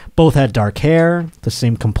 Both had dark hair, the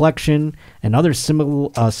same complexion, and other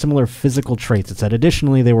similar physical traits. It said,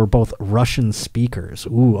 additionally, they were both Russian speakers.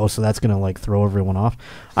 So that's going to like throw everyone off.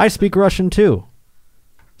 I speak Russian too,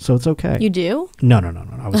 so it's okay. You do? No.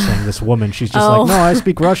 I was saying this woman, she's just like, no, I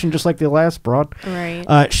speak Russian just like the last broad.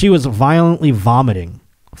 Right. She was violently vomiting,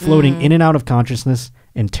 floating in and out of consciousness,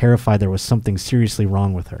 and terrified there was something seriously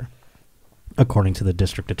wrong with her, according to the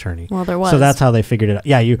district attorney. Well, there was. So that's how they figured it out.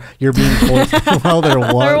 Yeah, you're being poisoned. Well, there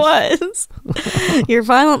was. There was. You're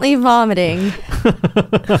violently vomiting.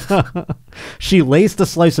 She laced a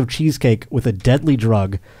slice of cheesecake with a deadly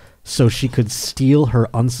drug so she could steal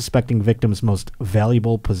her unsuspecting victim's most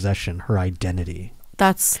valuable possession, her identity.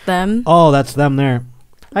 That's them? Oh, that's them there.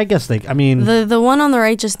 I guess the one on the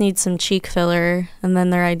right just needs some cheek filler, and then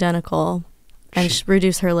they're identical, and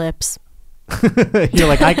reduce her lips. you're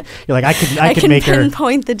like I can make her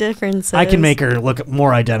pinpoint the differences. I can make her look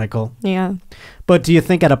more identical. Yeah. But do you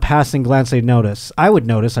think at a passing glance they'd notice? I would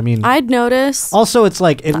notice. I mean, I'd notice. Also, it's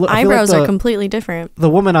like eyebrows are completely different. The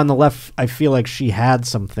woman on the left, I feel like she had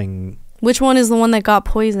something. Which one is the one that got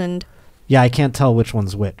poisoned? Yeah, I can't tell which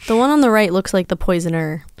one's which. The one on the right looks like the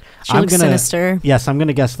poisoner. She looks sinister. Yes, I'm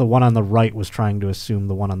gonna guess the one on the right was trying to assume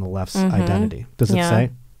the one on the left's identity. Does it say?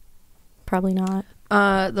 Probably not.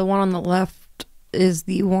 The one on the left is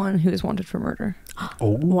the one who is wanted for murder.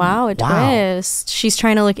 Oh, wow, twist. She's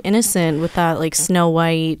trying to look innocent with that like Snow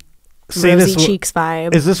White rosy cheeks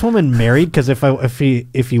vibe. Is this woman married? Because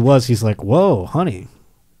if he was, he's like, whoa, honey,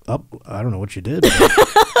 I don't know what you did.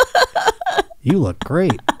 You look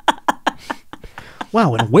great.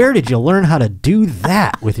 Wow, and where did you learn how to do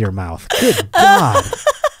that with your mouth? Good God.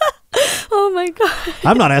 Oh my God.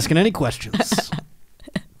 I'm not asking any questions.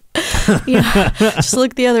 Yeah, just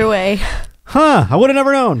look the other way. Huh, I would have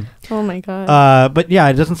never known. Oh my God. But yeah,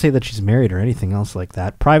 it doesn't say that she's married or anything else like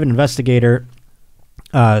that. Private investigator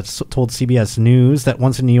told CBS News that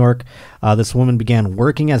once in New York, this woman began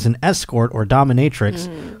working as an escort or dominatrix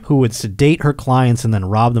who would sedate her clients and then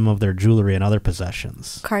rob them of their jewelry and other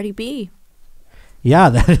possessions. Cardi B. Yeah,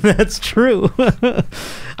 that's true.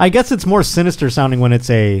 I guess it's more sinister sounding when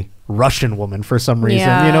it's a Russian woman for some reason.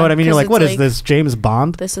 Yeah, you know what I mean? You're like, what is this, James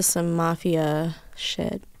Bond? This is some mafia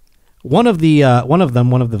shit. One of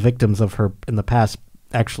the victims of her in the past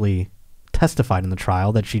actually testified in the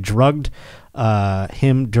trial that she drugged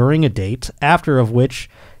him during a date, after of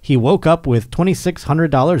which he woke up with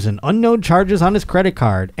 $2,600 in unknown charges on his credit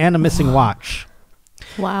card and a missing watch.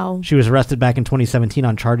 Wow. She was arrested back in 2017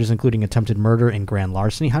 on charges including attempted murder and grand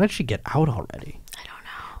larceny. How did she get out already? I don't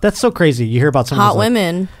know. That's so crazy. You hear about some hot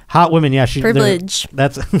women. Hot women, yeah. Privilege.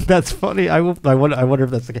 That's funny. I wonder if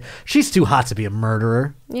that's the case. She's too hot to be a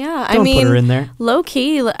murderer. Yeah, Don't put her in there. Low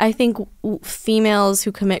key, I think females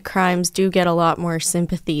who commit crimes do get a lot more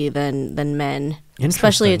sympathy than men,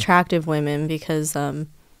 especially attractive women, because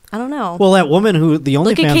I don't know. Well, that woman who the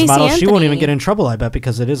OnlyFans model, Anthony. she won't even get in trouble, I bet,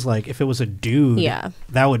 because it is like, if it was a dude,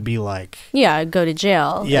 that would be like... Yeah, go to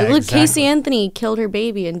jail. Yeah, Look, exactly. Casey Anthony killed her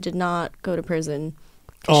baby and did not go to prison.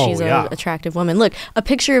 She's an attractive woman. Look, a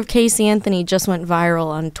picture of Casey Anthony just went viral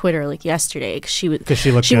on Twitter like yesterday because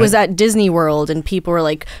she was at Disney World and people were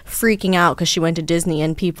like freaking out because she went to Disney,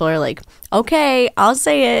 and people are like, okay, I'll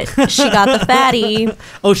say it, she got the fatty.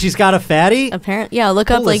 Oh, she's got a fatty? Apparently, yeah.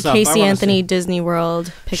 Look up like Casey Anthony Disney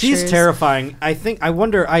World pictures. She's terrifying.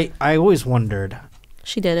 I always wondered.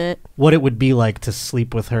 She did it. What it would be like to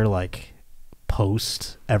sleep with her, like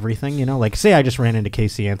post everything, you know, like say I just ran into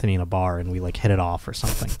Casey Anthony in a bar and we like hit it off or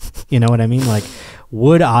something. You know what I mean? Like,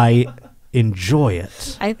 would I enjoy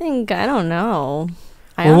it? I don't know.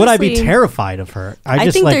 Or would I be terrified of her? I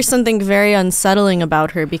think there's something very unsettling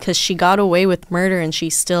about her because she got away with murder and she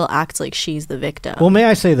still acts like she's the victim. Well, may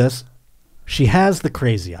I say this? She has the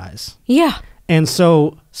crazy eyes. Yeah. And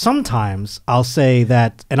so sometimes I'll say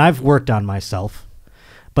that, and I've worked on myself,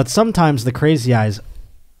 but sometimes the crazy eyes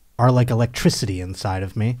are like electricity inside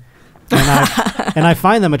of me. And I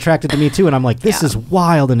find them attracted to me too. And I'm like, this is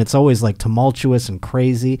wild. And it's always like tumultuous and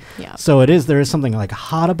crazy. Yeah. So there is something like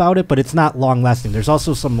hot about it, but it's not long lasting. There's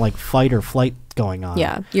also some like fight or flight going on.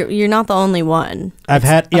 Yeah. You're not the only one. I've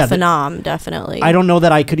had a phenom, definitely. I don't know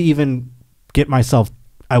that I could even get myself,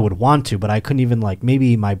 I would want to, but I couldn't even like,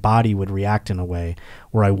 maybe my body would react in a way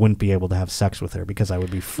where I wouldn't be able to have sex with her because I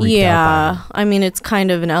would be freaked out by her. I mean, it's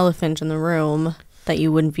kind of an elephant in the room that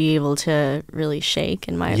you wouldn't be able to really shake,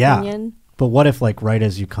 in my opinion. But what if, like, right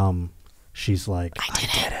as you come, she's like, I did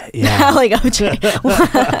it. Yeah. Like OJ.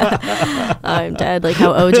 I'm dead. Like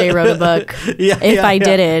how OJ wrote a book. I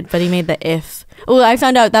did it, but he made the if. Well, I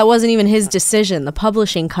found out that wasn't even his decision. The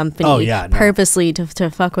publishing company purposely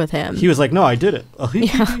to fuck with him. He was like, no, I did it.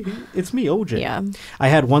 It's me, OJ. Yeah. I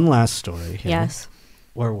had one last story here. Yes.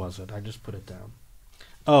 Where was it? I just put it down.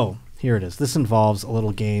 Oh, here it is. This involves a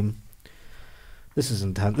little game. This is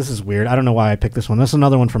intense. This is weird. I don't know why I picked this one. This is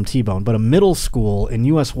another one from T-Bone. But a middle school in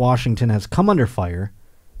U.S. Washington has come under fire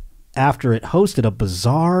after it hosted a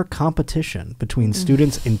bizarre competition between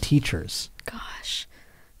students and teachers. Gosh,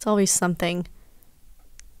 it's always something.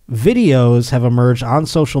 Videos have emerged on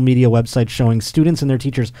social media websites showing students and their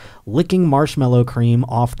teachers licking marshmallow cream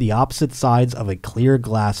off the opposite sides of a clear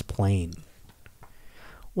glass plane.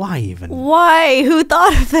 Why even? Why? Who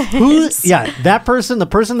thought of this? That person, the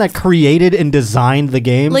person that created and designed the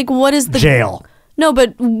game. Like, what is the jail? No,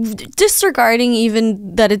 but disregarding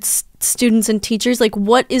even that it's students and teachers, like,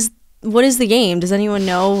 what is the game? Does anyone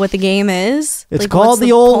know what the game is? It's like, called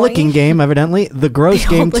the old licking game, evidently. The gross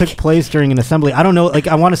game took place during an assembly. I don't know. Like,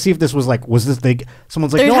 I want to see if this was like,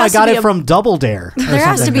 someone's like, no, I got it from Double Dare. There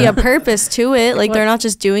has to be a purpose to it. Like, they're not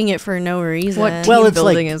just doing it for no reason. What team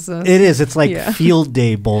building is this? It is. It's like field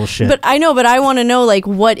day bullshit. But I know, but I want to know, like,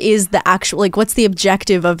 what is the actual, like, what's the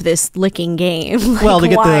objective of this licking game? Like, well, to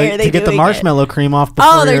get the marshmallow cream off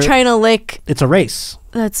before. Oh, they're trying to lick. It's a race.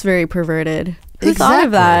 That's very perverted. Who thought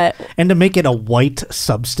of that? And to make it a white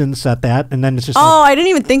substance at that, and then it's just I didn't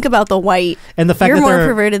even think about the white. And the fact You're that more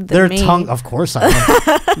perverted than me. Tongue, of course I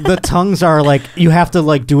am. The tongues are like, you have to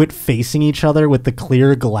like do it facing each other with the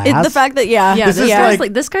clear glass. The fact that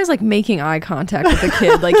this guy's like making eye contact with the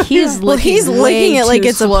kid. Like he's licking it like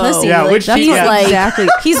it's slow. a pussy. Yeah, like, exactly.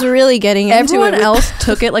 He's really getting into it. Everyone else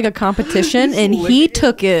took it like a competition, and he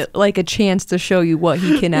took it like a chance to show you what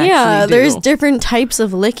he can actually do. Yeah, there's different types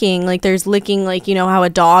of licking. Like there's licking, like, you know how a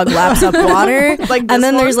dog laps up water, and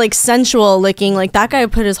then there's like sensual licking. Like that guy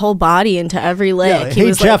put his whole body into every lick. Yeah,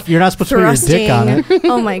 hey Jeff, you're not supposed to put your dick on it.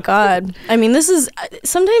 Oh my god. I mean, this is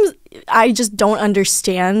sometimes I just don't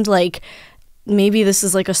understand. Like, maybe this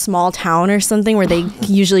is like a small town or something where they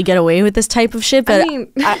usually get away with this type of shit. But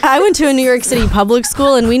I went to a New York City public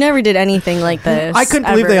school and we never did anything like this. I couldn't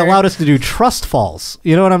believe they allowed us to do trust falls.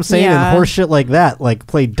 You know what I'm saying? And horse shit like that, like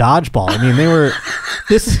play dodgeball. I mean, they were.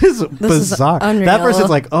 This is bizarre. That person's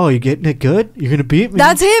like, oh, you getting it good? You're gonna beat me.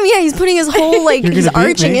 That's him. Yeah, he's putting his whole like he's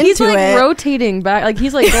arching into it. He's like rotating back, like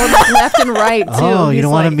he's like going like left and right too. Oh, you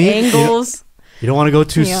don't want to meet angles. You don't want to go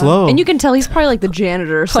too slow. And you can tell he's probably like the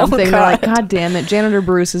janitor or something. They're like, God damn it, Janitor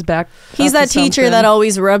Bruce is back. He's that teacher that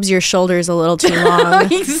always rubs your shoulders a little too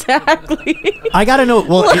long. Exactly. I gotta know.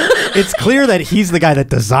 Well, it's clear that he's the guy that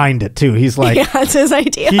designed it too. He's like, it's his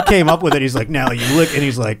idea. He came up with it. He's like, now you lick, and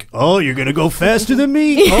he's like, oh, you're gonna go faster than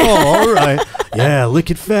me? Oh, all right. Yeah,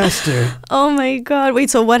 lick it faster. Oh my God. Wait,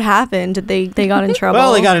 so what happened? Did they got in trouble?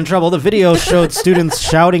 Well, they got in trouble. The video showed students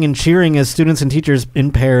shouting and cheering as students and teachers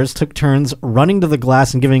in pairs took turns running to the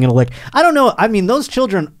glass and giving it a lick. I don't know. I mean, those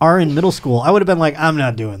children are in middle school. I would have been like, I'm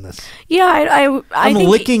not doing this. Yeah, I'm think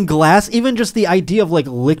licking glass. Even just the idea of like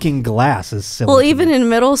licking glass is silly. Well, even in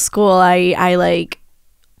middle school, I like,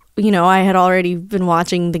 I had already been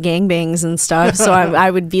watching the gangbangs and stuff, so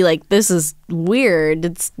I would be like, this is weird.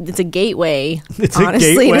 It's a gateway. It's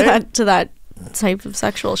honestly, a gateway? to that type of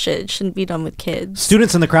sexual shit. It shouldn't be done with kids.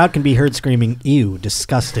 Students in the crowd can be heard screaming, ew,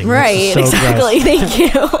 disgusting. Right, So exactly. gross. Thank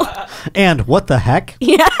you. And what the heck?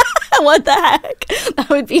 Yeah, what the heck? That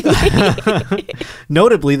would be me.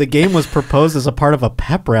 Notably, the game was proposed as a part of a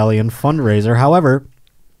pep rally and fundraiser. However,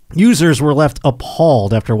 users were left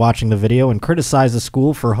appalled after watching the video and criticized the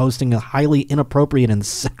school for hosting a highly inappropriate and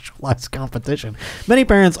sexualized competition. Many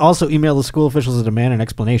parents also emailed the school officials to demand an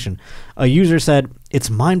explanation. A user said, "It's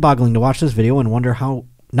mind-boggling to watch this video and wonder how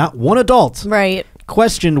not one adult Right.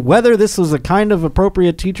 questioned whether this was a kind of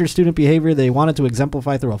appropriate teacher-student behavior they wanted to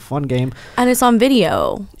exemplify through a fun game." And it's on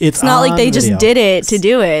video. It's not like on they video. just did it to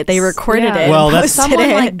do it. They recorded Yeah. it. Well, and that's- posted Someone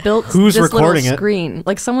it. like built Who's this recording little it? screen.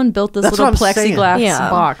 Like someone built this That's little what I'm saying. plexiglass Yeah.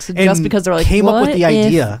 box And just because they're like, came up with what the if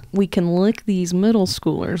idea. we can lick these middle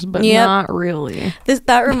schoolers, but Yep. not really.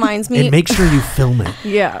 That reminds me. And make sure you film it.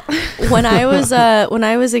 Yeah. when I was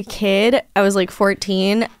a kid, I was like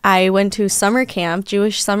 14. I went to summer camp,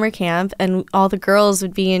 Jewish summer camp, and all the girls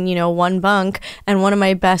would be in one bunk. And one of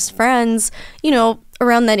my best friends,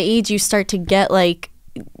 around that age, you start to get like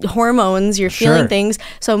hormones. You're feeling Sure. things.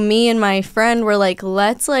 So me and my friend were like,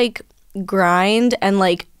 let's like grind and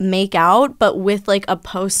like make out, but with like a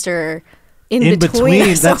poster in between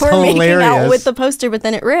us. That's so we're making hilarious. out with the poster, but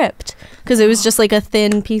then it ripped because it was just like a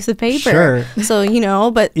thin piece of paper. Sure. So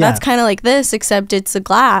but Yeah. that's kind of like this, except it's a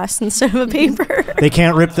glass instead of a paper. They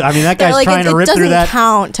can't rip. I mean, that They're guy's like, trying to rip it through doesn't that.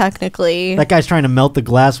 count technically. That guy's trying to melt the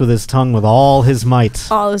glass with his tongue with all his might.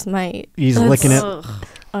 All is might. He's That's licking it.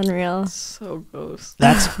 Unreal. So gross.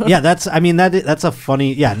 That's a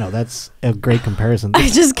funny. Yeah, no, that's a great comparison. I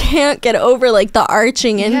just can't get over like the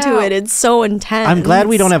arching into Yeah. it. It's so intense. I'm glad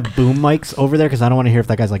we don't have boom mics over there because I don't want to hear if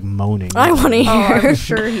that guy's like moaning. I want to hear. I'm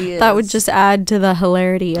sure he is. That would just add to the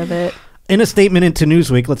hilarity of it. In a statement into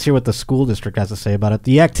Newsweek, let's hear what the school district has to say about it.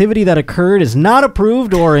 The activity that occurred is not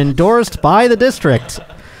approved or endorsed by the district.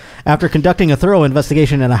 After conducting a thorough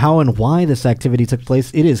investigation into how and why this activity took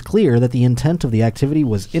place, it is clear that the intent of the activity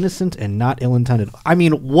was innocent and not ill-intended. I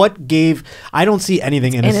mean, I don't see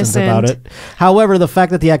anything innocent about it. However, the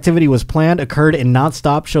fact that the activity was planned, occurred, and not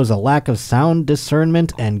stopped shows a lack of sound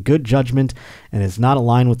discernment and good judgment and is not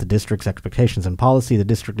aligned with the district's expectations and policy. The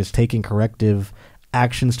district is taking corrective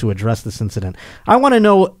actions to address this incident. I want to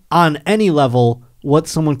know on any level what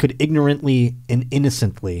someone could ignorantly and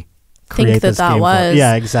innocently create this game was. for.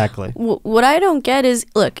 Yeah, exactly. What I don't get is,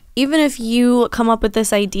 look, even if you come up with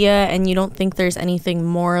this idea and you don't think there's anything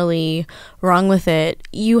morally wrong with it,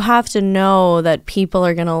 you have to know that people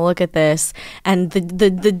are going to look at this, and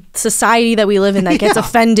the society that we live in that gets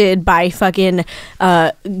offended by fucking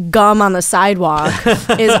gum on the sidewalk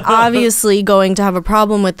is obviously going to have a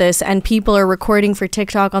problem with this, and people are recording for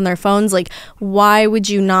TikTok on their phones. Like, why would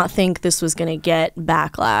you not think this was going to get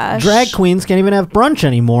backlash? Drag queens can't even have brunch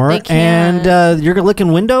anymore. They can't. And you're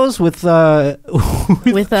licking windows with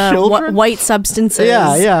children? white substances.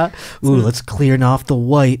 Yeah. Ooh, let's clear off the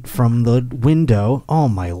white from the window. Oh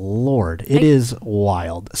my lord, it is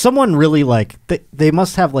wild. Someone really they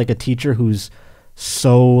must have like a teacher who's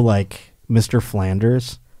so like Mr.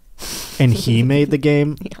 Flanders, and he made the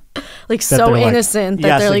game. Like so innocent that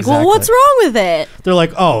yes, they're like, exactly. well, what's wrong with it? They're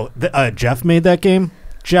like, oh, Jeff made that game.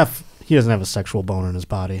 Jeff, he doesn't have a sexual bone in his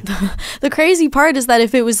body. The crazy part is that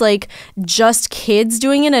if it was like just kids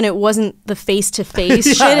doing it and it wasn't the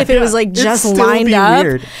face-to-face shit, if it was like just lined up,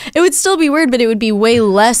 weird. it would still be weird, but it would be way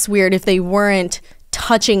less weird if they weren't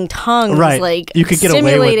touching tongues, Right. like You could get away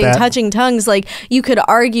with simulating that. touching tongues. Like you could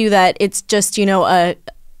argue that it's just,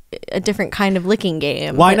 a different kind of licking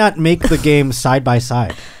game. Why But- not make the game side by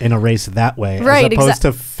side in a race that way, Right, as opposed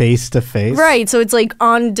to face to face? Right, so it's like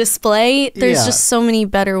on display. There's Yeah. just so many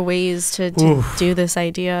better ways to do this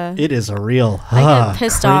idea. It is a real. I get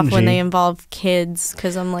pissed off when cringy. they involve kids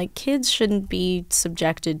because I'm like, kids shouldn't be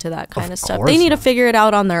subjected to that kind of stuff. course They need to not. figure it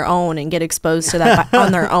out on their own and get exposed to that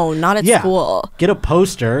on their own, not at school. Get a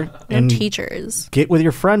poster No and teachers. get with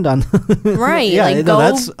your friend on. Right, Yeah, like, no, go-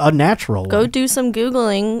 that's a natural. Go one. do some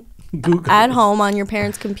Googling Google. at home on your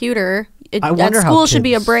parents' computer. at school should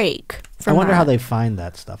be a break. I wonder how they find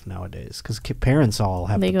that stuff nowadays, because parents all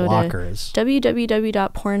have the blockers.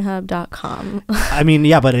 www.pornhub.com. I mean,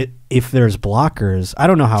 yeah, but if there's blockers, I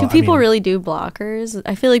don't know how. Do people really do blockers?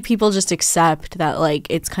 I feel like people just accept that, like,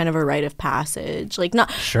 it's kind of a rite of passage. Like,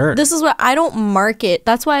 not sure. This is what I don't market.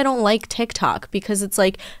 That's why I don't like TikTok, because it's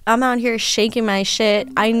like I'm out here shaking my shit.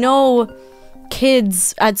 I know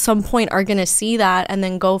kids at some point are gonna see that and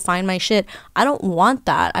then go find my shit. I don't want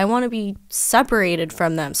that. I want to be separated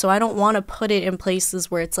from them, so I don't want to put it in places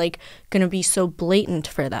where it's like gonna be so blatant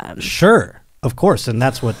for them. Sure, of course, and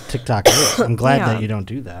that's what TikTok is. I'm glad that you don't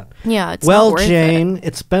do that. Yeah, it's well, not worth Jane, it.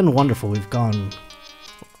 It's been wonderful. We've gone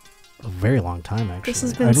a very long time, actually. This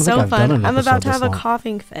has been so fun. I'm about to have a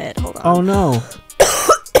coughing fit. Hold on. Oh no.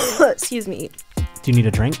 Excuse me. Do you need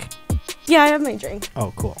a drink? Yeah, I have my drink.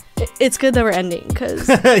 Oh, cool. It's good that we're ending, because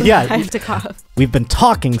yeah, I have to cough. We've been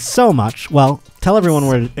talking so much. Well, tell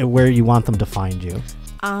everyone where you want them to find you.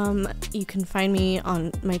 You can find me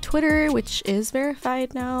on my Twitter, which is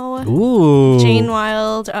verified now. Ooh. Jane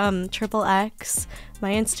Wilde, XXX.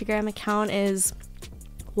 My Instagram account is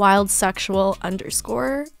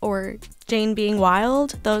wildsexual_, or Jane being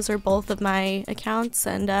wild. Those are both of my accounts,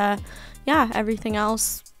 and yeah, everything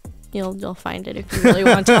else, you'll find it if you really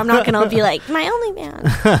want to. I'm not gonna be like my only man.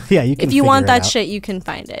 Yeah, you can. If you want that shit, you can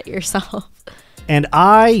find it yourself. And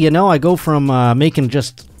I go from making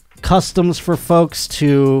just customs for folks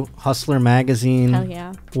to Hustler magazine. Hell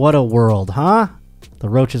yeah! What a world, huh? The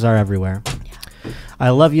roaches are everywhere. Yeah.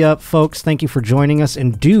 I love you, folks. Thank you for joining us,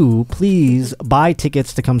 and do please buy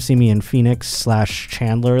tickets to come see me in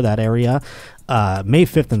Phoenix/Chandler, that area. May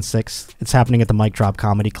 5th and 6th. It's happening at the Mic Drop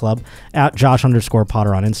Comedy Club. At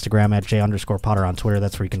Josh_Potter on Instagram, at J_Potter on Twitter.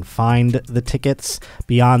 That's where you can find the tickets.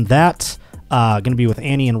 Beyond that, going to be with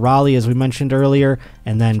Annie and Raleigh, as we mentioned earlier,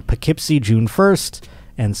 and then Poughkeepsie, June 1st,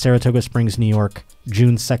 and Saratoga Springs, New York,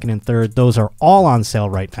 June 2nd and 3rd. Those are all on sale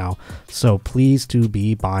right now, so please do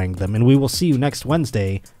be buying them. And we will see you next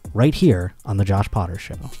Wednesday right here on The Josh Potter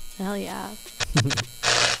Show. Hell yeah.